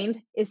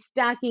mind is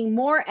stacking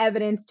more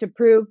evidence to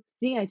prove,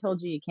 see, I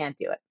told you you can't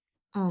do it.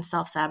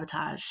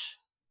 Self-sabotage.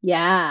 Yeah.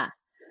 Yeah.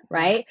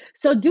 Right.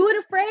 So do it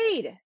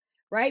afraid.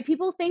 Right.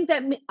 People think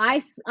that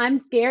I'm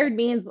scared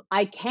means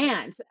I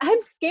can't.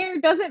 I'm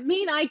scared doesn't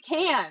mean I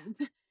can't.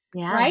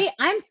 Yeah. Right.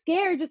 I'm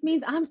scared just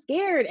means I'm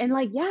scared. And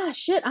like, yeah,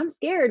 shit, I'm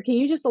scared. Can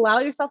you just allow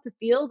yourself to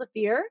feel the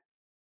fear?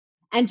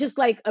 And just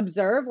like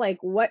observe like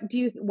what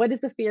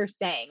is the fear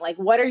saying, like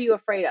what are you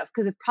afraid of,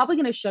 because it's probably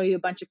going to show you a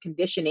bunch of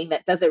conditioning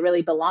that doesn't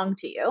really belong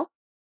to you.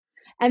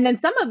 And then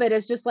some of it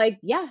is just like,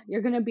 yeah,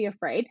 you're going to be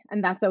afraid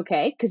and that's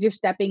okay because you're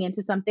stepping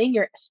into something,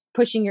 you're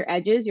pushing your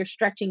edges, you're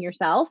stretching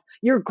yourself,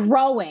 you're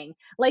growing.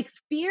 Like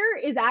fear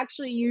is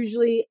actually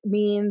usually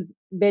means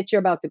bitch, you're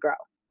about to grow.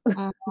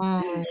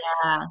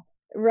 Yeah.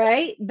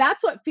 Right,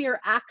 that's what fear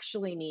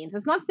actually means.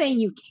 It's not saying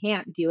you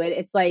can't do it,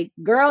 it's like,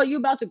 girl, you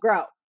about to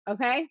grow.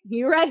 Okay,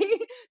 you ready?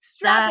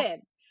 Strap That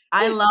in.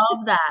 I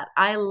love that.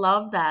 I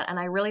love that. And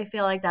I really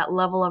feel like that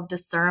level of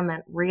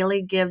discernment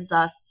really gives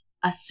us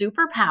a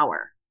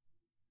superpower.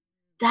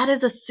 That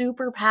is a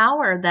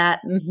superpower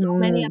that so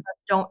many of Mhm.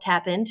 us don't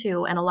tap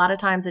into. And a lot of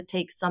times it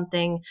takes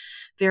something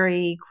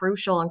very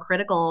crucial and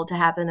critical to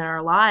happen in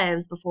our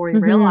lives before we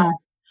realize,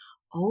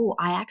 Mhm. oh,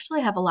 I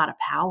actually have a lot of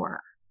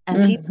power.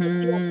 And people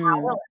feel Mhm.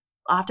 powerless.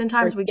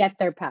 Oftentimes we Forget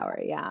their power,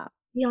 yeah.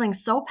 feeling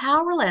so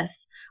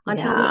powerless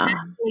until we Yeah.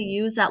 actually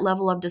use that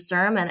level of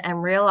discernment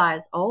and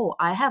realize, oh,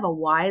 I have a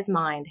wise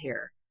mind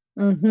here.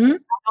 Mhm.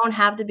 I don't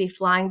have to be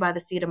flying by the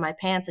seat of my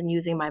pants and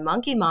using my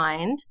monkey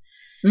mind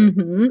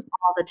Mhm.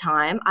 all the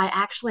time. I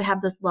actually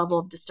have this level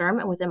of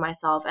discernment within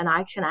myself and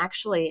I can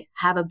actually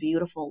have a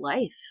beautiful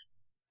life.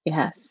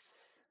 Yes.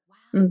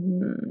 Wow.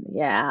 Mhm.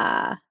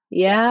 Yeah.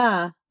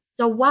 Yeah.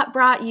 So, what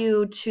brought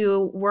you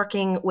to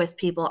working with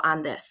people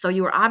on this? So,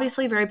 you were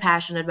obviously very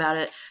passionate about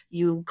it.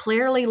 You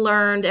clearly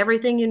learned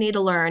everything you need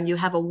to learn. You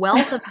have a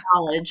wealth of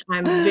knowledge.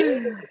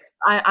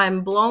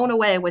 I'm blown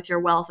away with your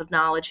wealth of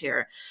knowledge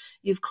here.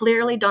 You've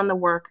clearly done the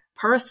work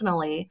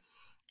personally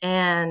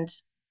and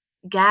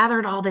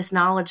gathered all this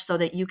knowledge so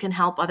that you can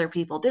help other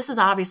people. This is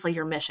obviously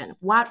your mission.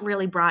 What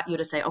really brought you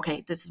to say,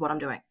 okay, this is what I'm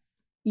doing?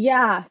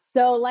 Yeah.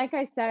 So, like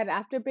I said,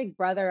 after Big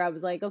Brother, I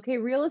was like, okay,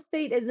 real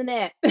estate isn't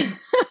it.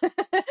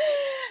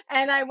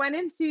 And I went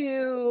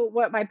into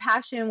what my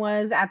passion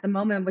was at the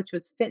moment, which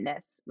was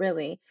fitness,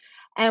 really.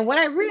 And what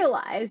I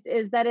realized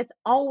is that it's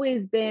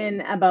always been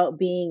about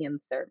being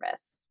in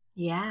service.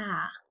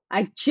 Yeah.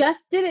 I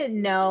just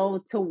didn't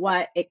know to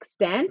what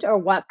extent or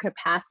what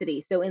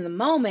capacity. So, in the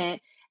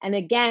moment, and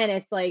again,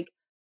 it's like,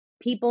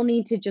 people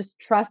need to just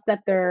trust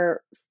that they're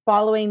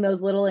following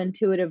those little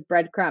intuitive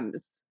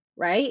breadcrumbs,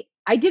 right?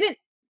 I didn't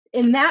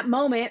in that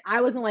moment,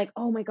 I wasn't like,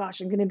 "Oh my gosh,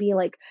 I'm gonna be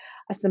like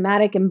a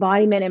somatic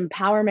embodiment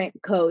empowerment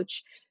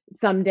coach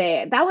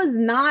someday." That was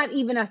not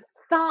even a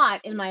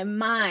thought in my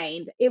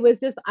mind. It was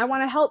just, I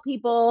wanna help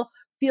people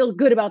feel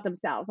good about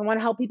themselves. I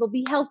wanna help people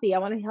be healthy. I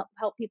wanna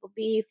help people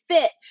be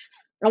fit.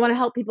 I wanna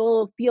help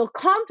people feel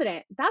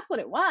confident. That's what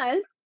it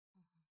was.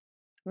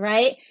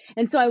 Right.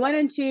 And so I went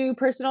into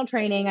personal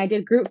training. I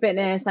did group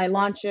fitness. I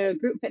launched a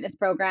group fitness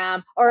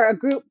program or a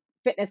group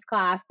fitness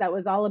class that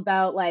was all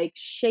about like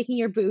shaking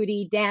your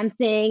booty,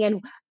 dancing,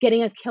 and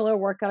getting a killer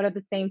workout at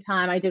the same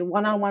time. I did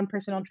one on one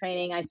personal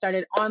training. I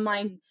started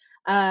online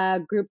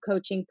group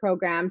coaching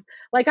programs.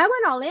 Like I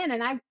went all in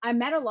and I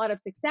met a lot of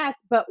success.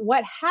 But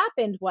what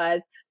happened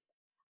was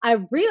I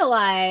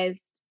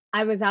realized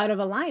I was out of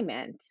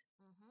alignment.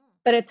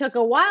 But it took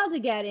a while to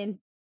get into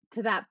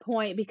that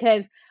point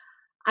because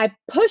I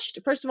pushed,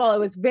 first of all, it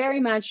was very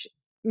much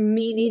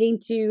me needing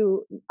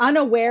to,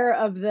 unaware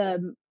of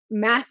the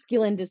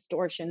masculine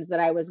distortions that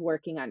I was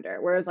working under,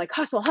 where it was like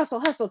hustle, hustle,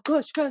 hustle,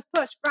 push, push,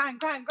 push,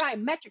 grind, grind,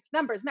 grind, metrics,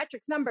 numbers,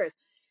 metrics, numbers.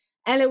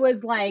 And it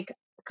was like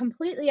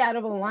completely out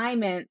of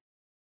alignment.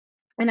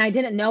 And I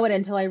didn't know it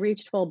until I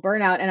reached full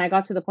burnout. And I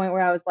got to the point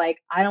where I was like,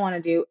 I don't want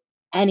to do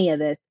any of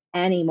this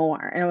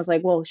anymore. And I was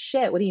like, well,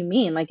 shit, what do you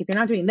mean? Like, if you're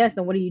not doing this,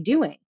 then what are you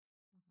doing?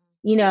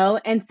 You know?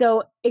 And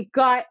so it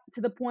got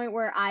to the point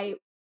where I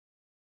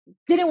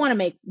didn't want to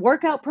make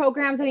workout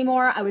programs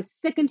anymore. I was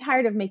sick and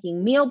tired of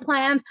making meal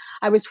plans.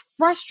 I was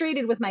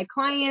frustrated with my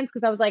clients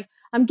because I was like,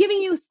 I'm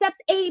giving you steps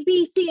A,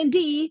 B, C, and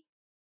D.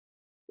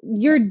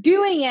 You're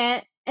doing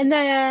it. And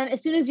then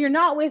as soon as you're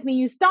not with me,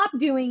 you stop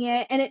doing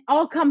it and it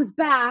all comes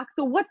back.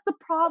 So what's the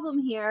problem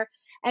here?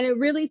 And it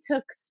really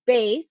took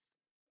space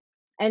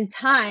and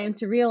time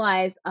to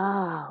realize,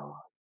 oh,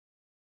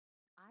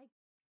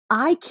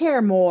 I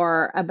care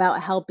more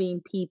about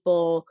helping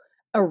people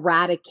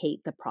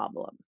eradicate the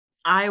problem.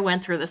 I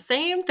went through the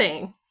same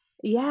thing.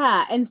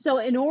 Yeah, and so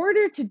in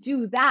order to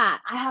do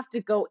that, I have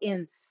to go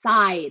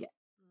inside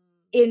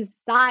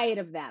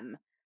of them.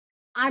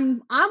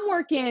 I'm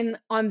working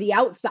on the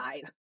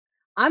outside.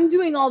 I'm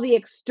doing all the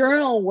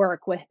external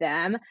work with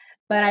them,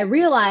 but I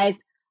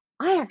realize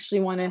I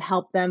actually want to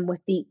help them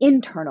with the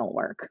internal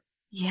work.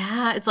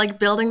 Yeah, it's like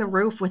building the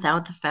roof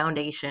without the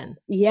foundation.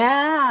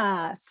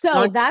 Yeah. So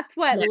Don't that's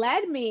what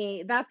led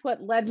me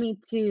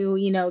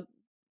to,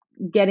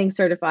 getting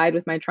certified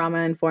with my trauma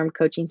informed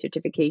coaching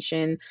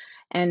certification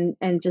and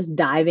just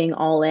diving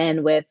all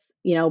in with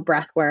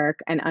breath work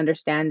and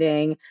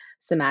understanding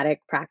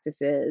somatic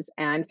practices.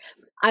 And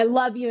I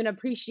love you and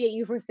appreciate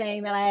you for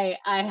saying that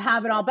I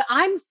have it all, but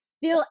I'm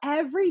still,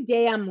 every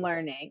day I'm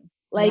learning,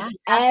 like Yeah, you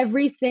have to.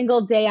 every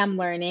single day I'm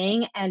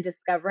learning and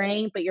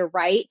discovering. But you're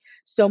right,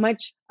 so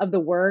much of the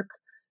work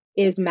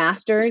is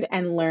mastered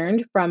and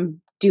learned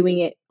from doing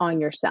it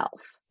on yourself.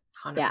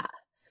 Yeah. 100%.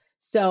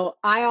 So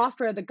I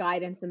offer the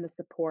guidance and the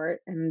support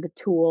and the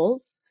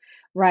tools,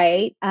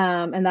 right?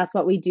 And that's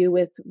what we do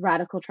with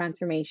Radical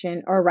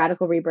Transformation or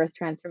Radical Rebirth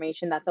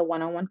Transformation. That's a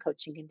one on one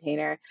coaching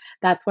container.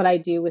 That's what I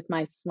do with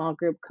my small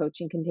group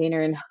coaching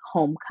container in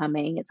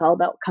Homecoming. It's all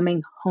about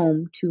coming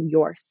home to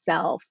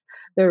yourself,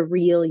 the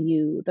real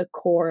you, the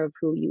core of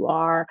who you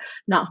are,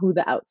 not who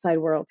the outside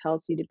world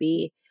tells you to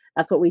be.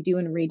 That's what we do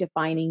in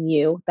Redefining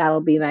You. That'll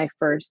be my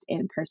first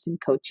in person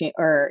coaching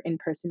or in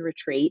person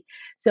retreat.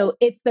 So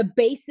it's the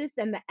basis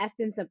and the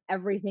essence of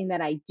everything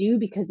that I do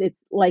because it's,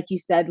 like you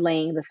said,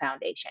 laying the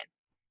foundation.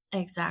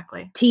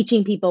 Exactly.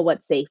 Teaching people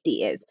what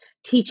safety is,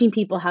 teaching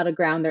people how to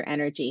ground their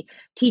energy,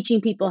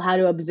 teaching people how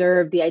to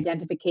observe the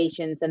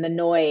identifications and the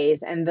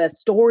noise and the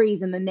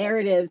stories and the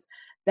narratives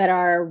that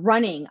are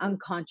running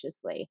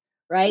unconsciously,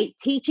 right?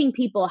 Teaching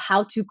people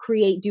how to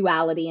create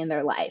duality in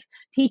their life,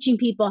 teaching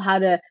people how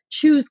to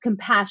choose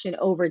compassion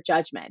over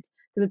judgment.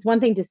 Because it's one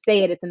thing to say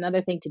it, it's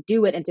another thing to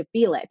do it and to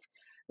feel it,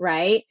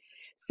 right?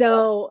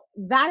 So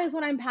that is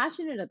what I'm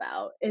passionate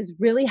about, is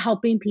really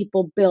helping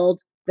people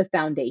build the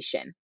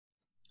foundation.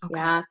 Okay.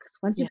 Yeah, because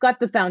once Yeah. you've got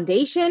the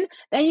foundation,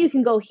 then you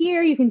can go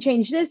here, you can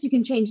change this, you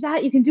can change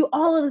that, you can do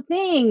all of the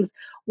things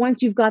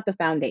once you've got the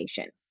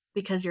foundation.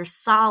 because you're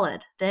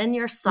solid. Then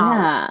you're solid.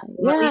 Yeah.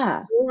 Or at least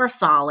Yeah. more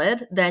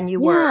solid than you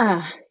were Yeah.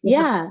 with a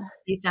Yeah.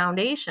 faulty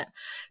foundation.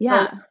 So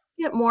let's Yeah.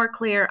 get more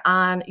clear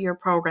on your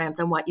programs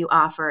and what you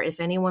offer. If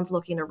anyone's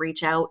looking to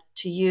reach out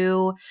to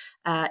you,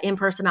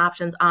 in-person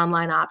options,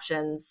 online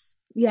options,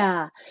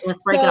 Yeah. let's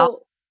break it all.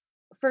 So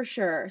for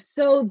sure.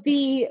 So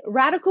the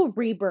radical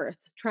rebirth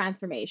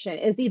transformation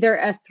is either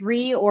a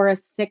 3 or a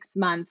 6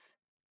 month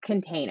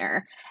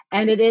container,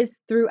 and it is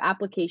through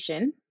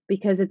application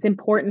because it's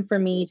important for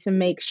me to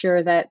make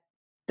sure that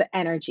the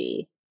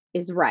energy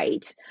is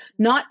right.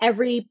 Not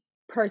every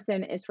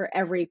person is for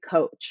every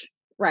coach,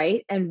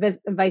 right? And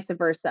vice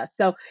versa.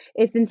 So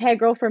it's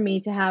integral for me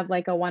to have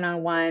like a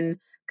one-on-one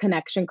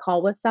connection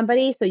call with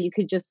somebody. So you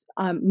could just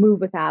move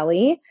with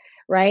Allie,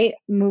 right?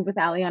 Move with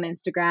Allie on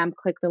Instagram,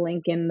 click the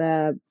link in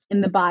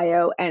the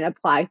bio and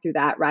apply through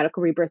that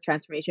radical rebirth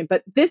transformation.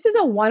 But this is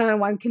a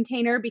one-on-one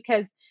container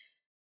because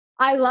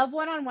I love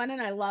one-on-one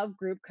and I love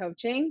group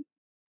coaching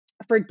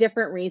for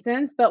different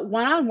reasons, but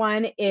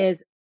one-on-one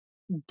is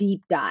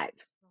deep dive,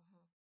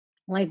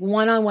 like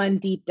one-on-one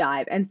deep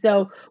dive. And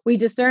so we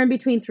discern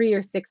between 3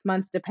 or 6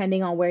 months,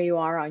 depending on where you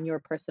are on your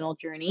personal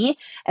journey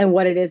and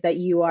what it is that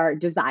you are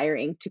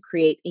desiring to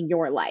create in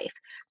your life.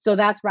 So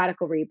that's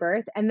radical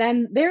rebirth. And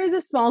then there is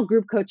a small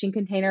group coaching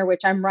container,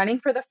 which I'm running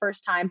for the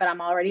first time, but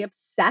I'm already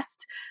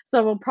obsessed.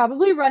 So we'll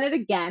probably run it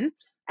again.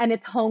 And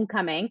it's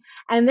homecoming.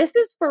 And this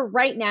is for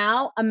right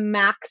now a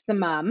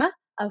maximum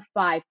of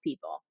 5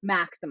 people,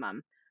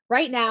 maximum.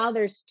 Right now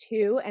there's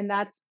 2, and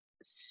that's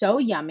so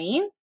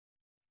yummy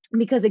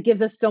because it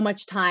gives us so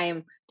much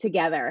time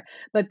together.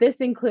 But this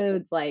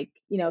includes like,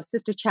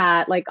 sister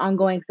chat, like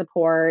ongoing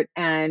support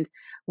and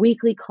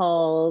weekly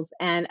calls.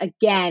 And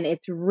again,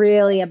 it's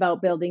really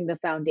about building the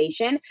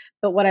foundation.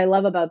 But what I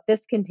love about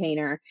this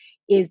container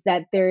is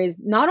that there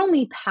is not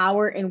only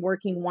power in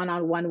working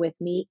one-on-one with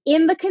me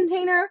in the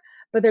container,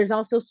 but there's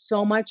also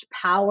so much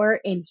power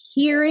in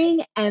hearing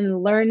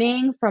and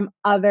learning from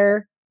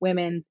other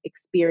women's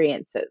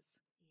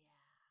experiences.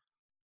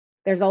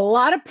 There's a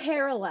lot of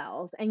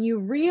parallels, and you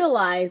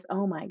realize,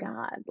 oh my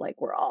God,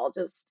 like we're all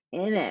just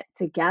in it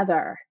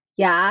together.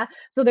 Yeah.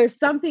 So there's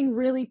something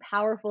really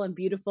powerful and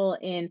beautiful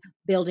in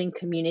building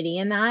community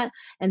in that.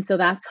 And so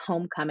that's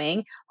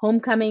homecoming.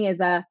 Homecoming is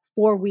a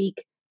 4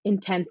 week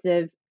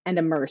intensive and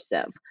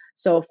immersive.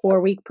 So a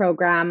 4 week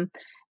program,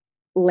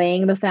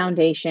 laying the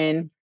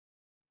foundation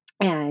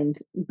and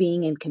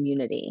being in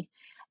community.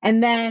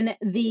 And then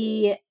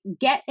the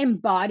Get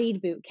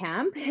Embodied Boot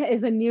Camp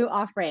is a new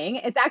offering.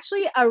 It's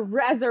actually a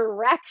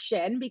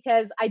resurrection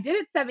because I did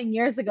it 7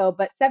 years ago,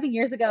 but 7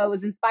 years ago it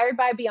was inspired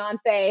by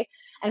Beyonce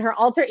and her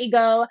alter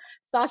ego,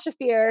 Sasha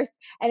Fierce.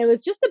 And it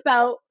was just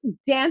about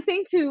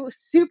dancing to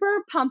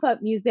super pump up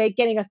music,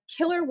 getting a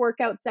killer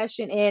workout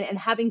session in, and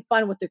having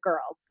fun with the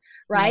girls,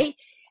 Yeah. right?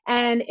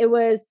 And it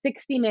was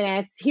 60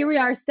 minutes. Here we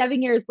are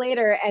 7 years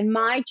later, and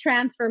my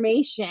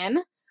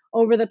transformation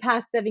over the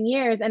past 7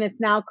 years, and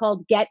it's now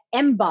called Get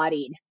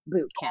Embodied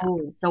Boot Camp.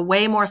 Oh, so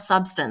way more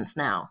substance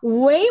now.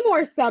 Way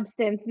more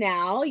substance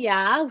now.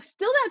 Yeah.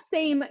 Still that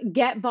same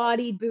Get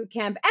Bodied Boot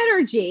Camp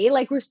energy.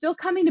 Like we're still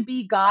coming to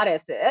be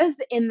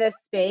goddesses in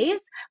this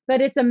space,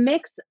 but it's a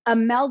mix, a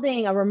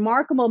melding, a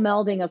remarkable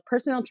melding of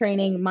personal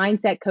training,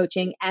 mindset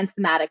coaching, and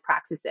somatic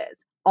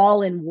practices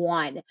all in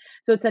one.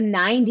 So it's a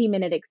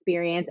 90-minute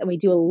experience, and we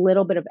do a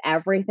little bit of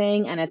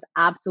everything, and it's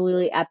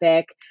absolutely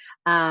epic.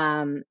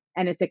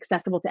 And it's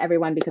accessible to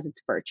everyone because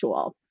it's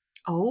virtual.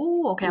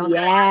 Oh, okay. I was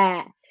going to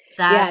Yeah.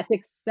 Yeah, That's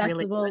it's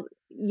really accessible.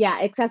 Yeah,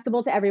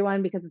 accessible to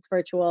everyone because it's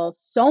virtual.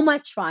 So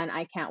much fun.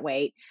 I can't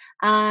wait.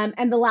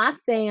 And the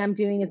last thing I'm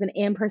doing is an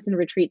in-person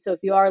retreat. So if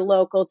you are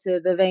local to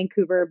the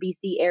Vancouver,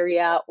 BC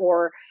area,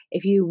 or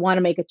if you want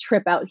to make a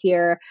trip out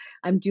here,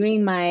 I'm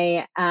doing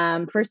my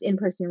first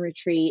in-person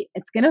retreat.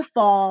 It's going to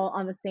fall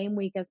on the same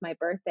week as my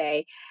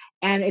birthday.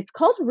 And it's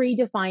called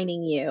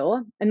Redefining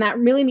You. And that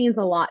really means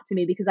a lot to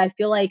me because I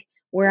feel like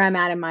where I'm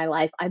at in my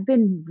life, I've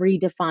been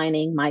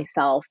redefining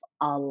myself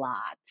a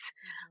lot.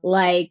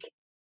 Like,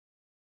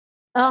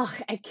 oh,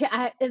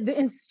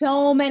 in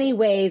so many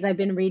ways, I've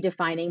been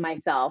redefining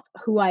myself,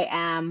 who I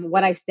am,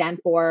 what I stand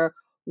for,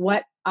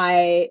 what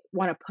I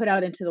want to put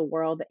out into the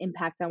world, the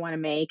impact I want to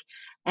make.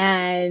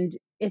 And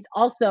it's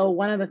also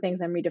one of the things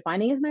I'm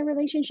redefining is my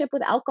relationship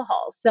with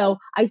alcohol. So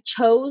I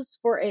chose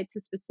for it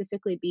to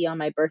specifically be on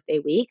my birthday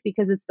week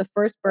because it's the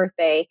first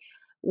birthday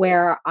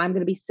where I'm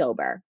going to be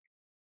sober.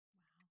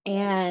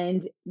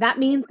 And that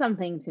means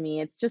something to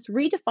me. It's just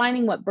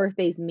redefining what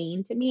birthdays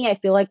mean to me. I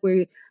feel like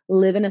we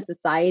live in a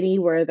society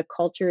where the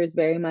culture is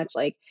very much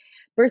like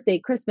birthday,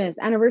 Christmas,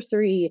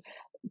 anniversary,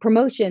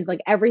 promotions, like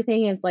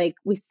everything is like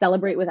we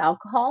celebrate with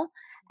alcohol.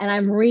 And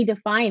I'm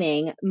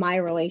redefining my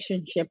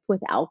relationship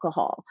with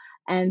alcohol.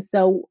 And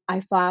so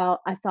I thought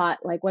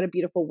like what a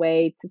beautiful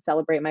way to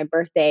celebrate my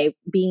birthday,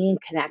 being in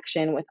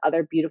connection with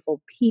other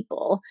beautiful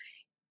people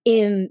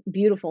in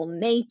beautiful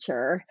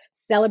nature,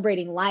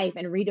 celebrating life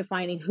and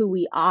redefining who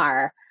we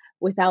are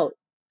without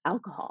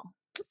alcohol.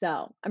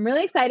 So I'm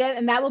really excited,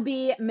 and that will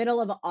be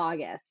middle of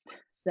August.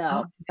 So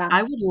okay.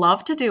 I would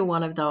love to do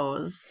one of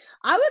those.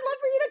 I would love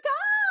for you to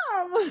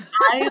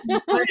I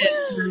love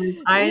it.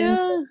 I'm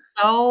Yeah.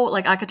 so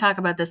like I could talk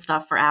about this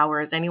stuff for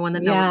hours. Anyone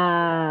that knows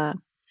Yeah.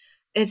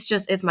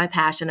 it's my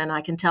passion and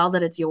I can tell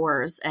that it's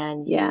yours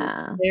and you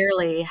Yeah.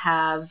 clearly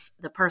have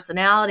the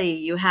personality,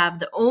 you have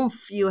the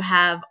oomph, you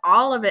have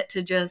all of it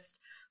to just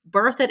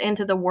birth it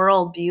into the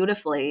world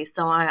beautifully.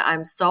 So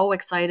I'm so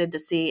excited to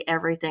see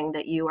everything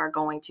that you are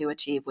going to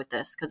achieve with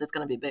this because it's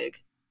going to be big.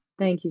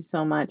 Thank you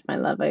so much, my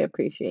love. I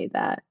appreciate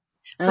that.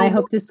 And I So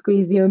hope to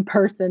squeeze you in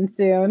person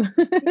soon.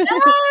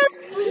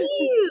 yes,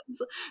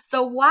 please.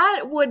 So,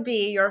 what would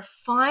be your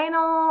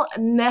final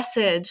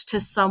message to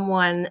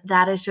someone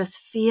that is just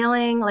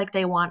feeling like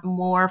they want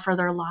more for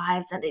their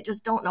lives and they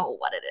just don't know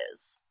what it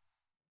is?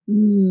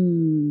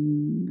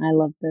 I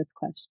love this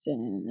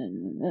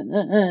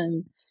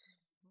question.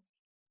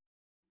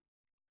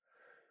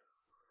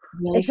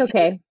 Really It's feel.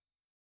 okay.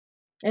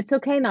 It's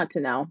okay not to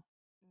know.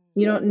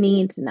 You don't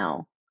need to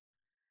know.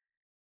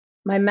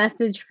 My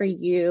message for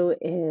you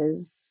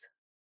is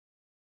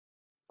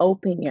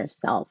open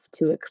yourself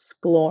to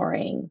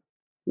exploring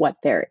what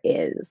there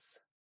is.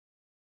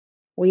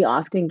 We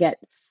often get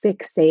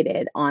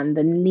fixated on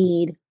the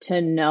need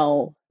to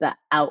know the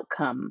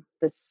outcome,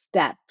 the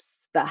steps,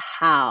 the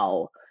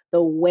how,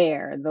 the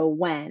where, the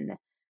when.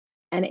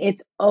 And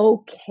it's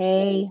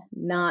okay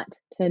not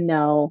to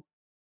know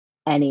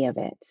any of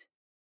it.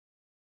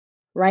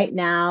 Right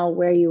now,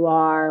 where you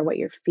are, what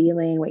you're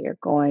feeling, what you're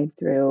going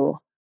through,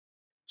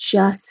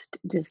 just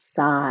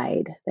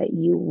decide that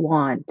you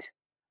want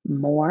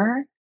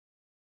more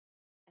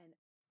and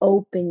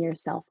open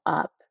yourself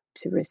up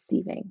to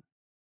receiving.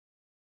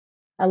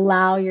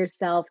 Allow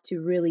yourself to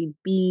really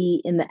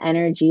be in the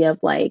energy of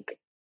like,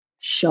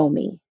 show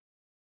me,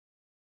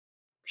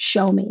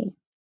 show me.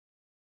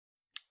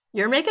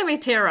 You're making me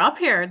tear up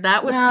here.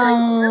 That was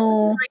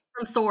No. straight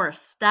from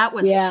source. That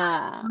was straight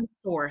Yeah. from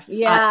source. I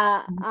Yeah.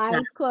 love that.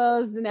 Eyes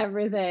closed and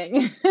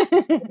everything.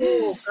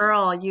 Oh,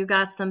 girl, you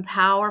got some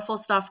powerful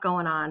stuff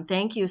going on.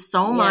 Thank you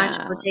so much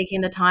for Yeah.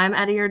 taking the time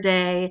out of your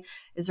day.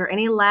 Is there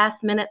any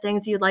last minute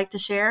things you'd like to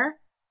share?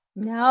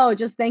 No,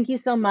 just thank you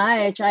so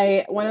much.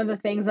 I one of the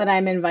things that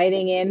I'm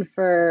inviting in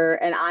for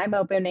and I'm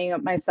opening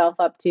up myself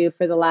up to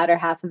for the latter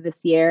half of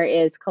this year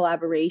is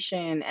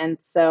collaboration. And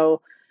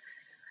so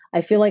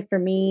I feel like for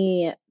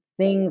me,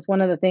 one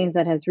of the things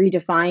that has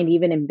redefined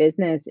even in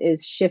business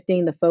is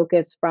shifting the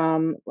focus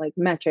from like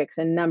metrics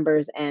and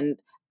numbers and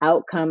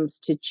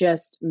outcomes to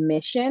just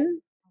mission.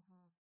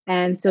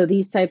 And so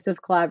these types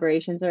of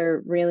collaborations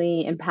are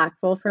really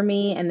impactful for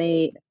me and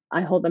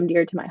I hold them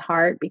dear to my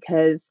heart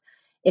because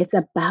it's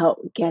about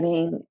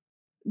getting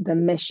the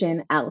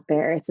mission out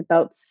there. It's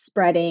about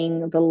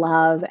spreading the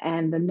love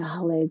and the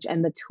knowledge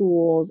and the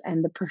tools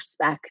and the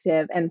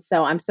perspective. And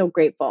so I'm so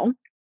grateful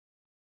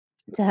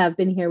to have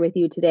been here with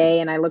you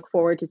today and I look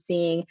forward to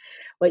seeing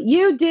what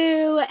you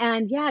do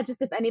and yeah,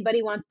 just if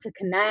anybody wants to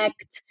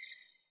connect,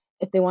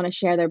 if they want to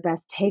share their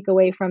best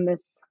takeaway from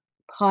this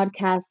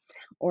podcast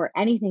or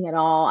anything at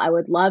all, I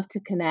would love to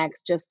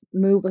connect. Just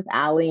move with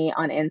Ali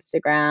on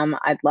Instagram.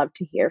 I'd love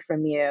to hear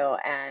from you.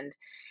 And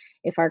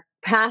if our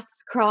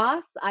paths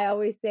cross, I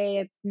always say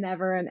it's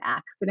never an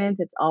accident,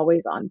 it's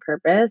always on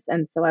purpose.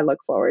 And so I look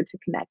forward to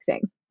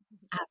connecting.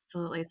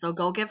 Absolutely. So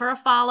go give her a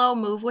follow,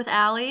 Move with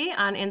Allie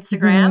on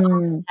Instagram.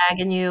 I'll Mhm. be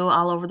tagging you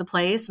all over the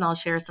place and I'll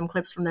share some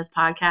clips from this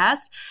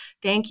podcast.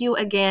 Thank you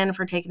again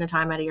for taking the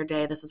time out of your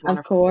day. This was Of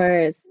wonderful.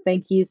 course.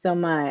 Thank you so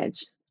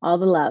much. All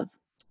the love.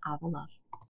 All the love.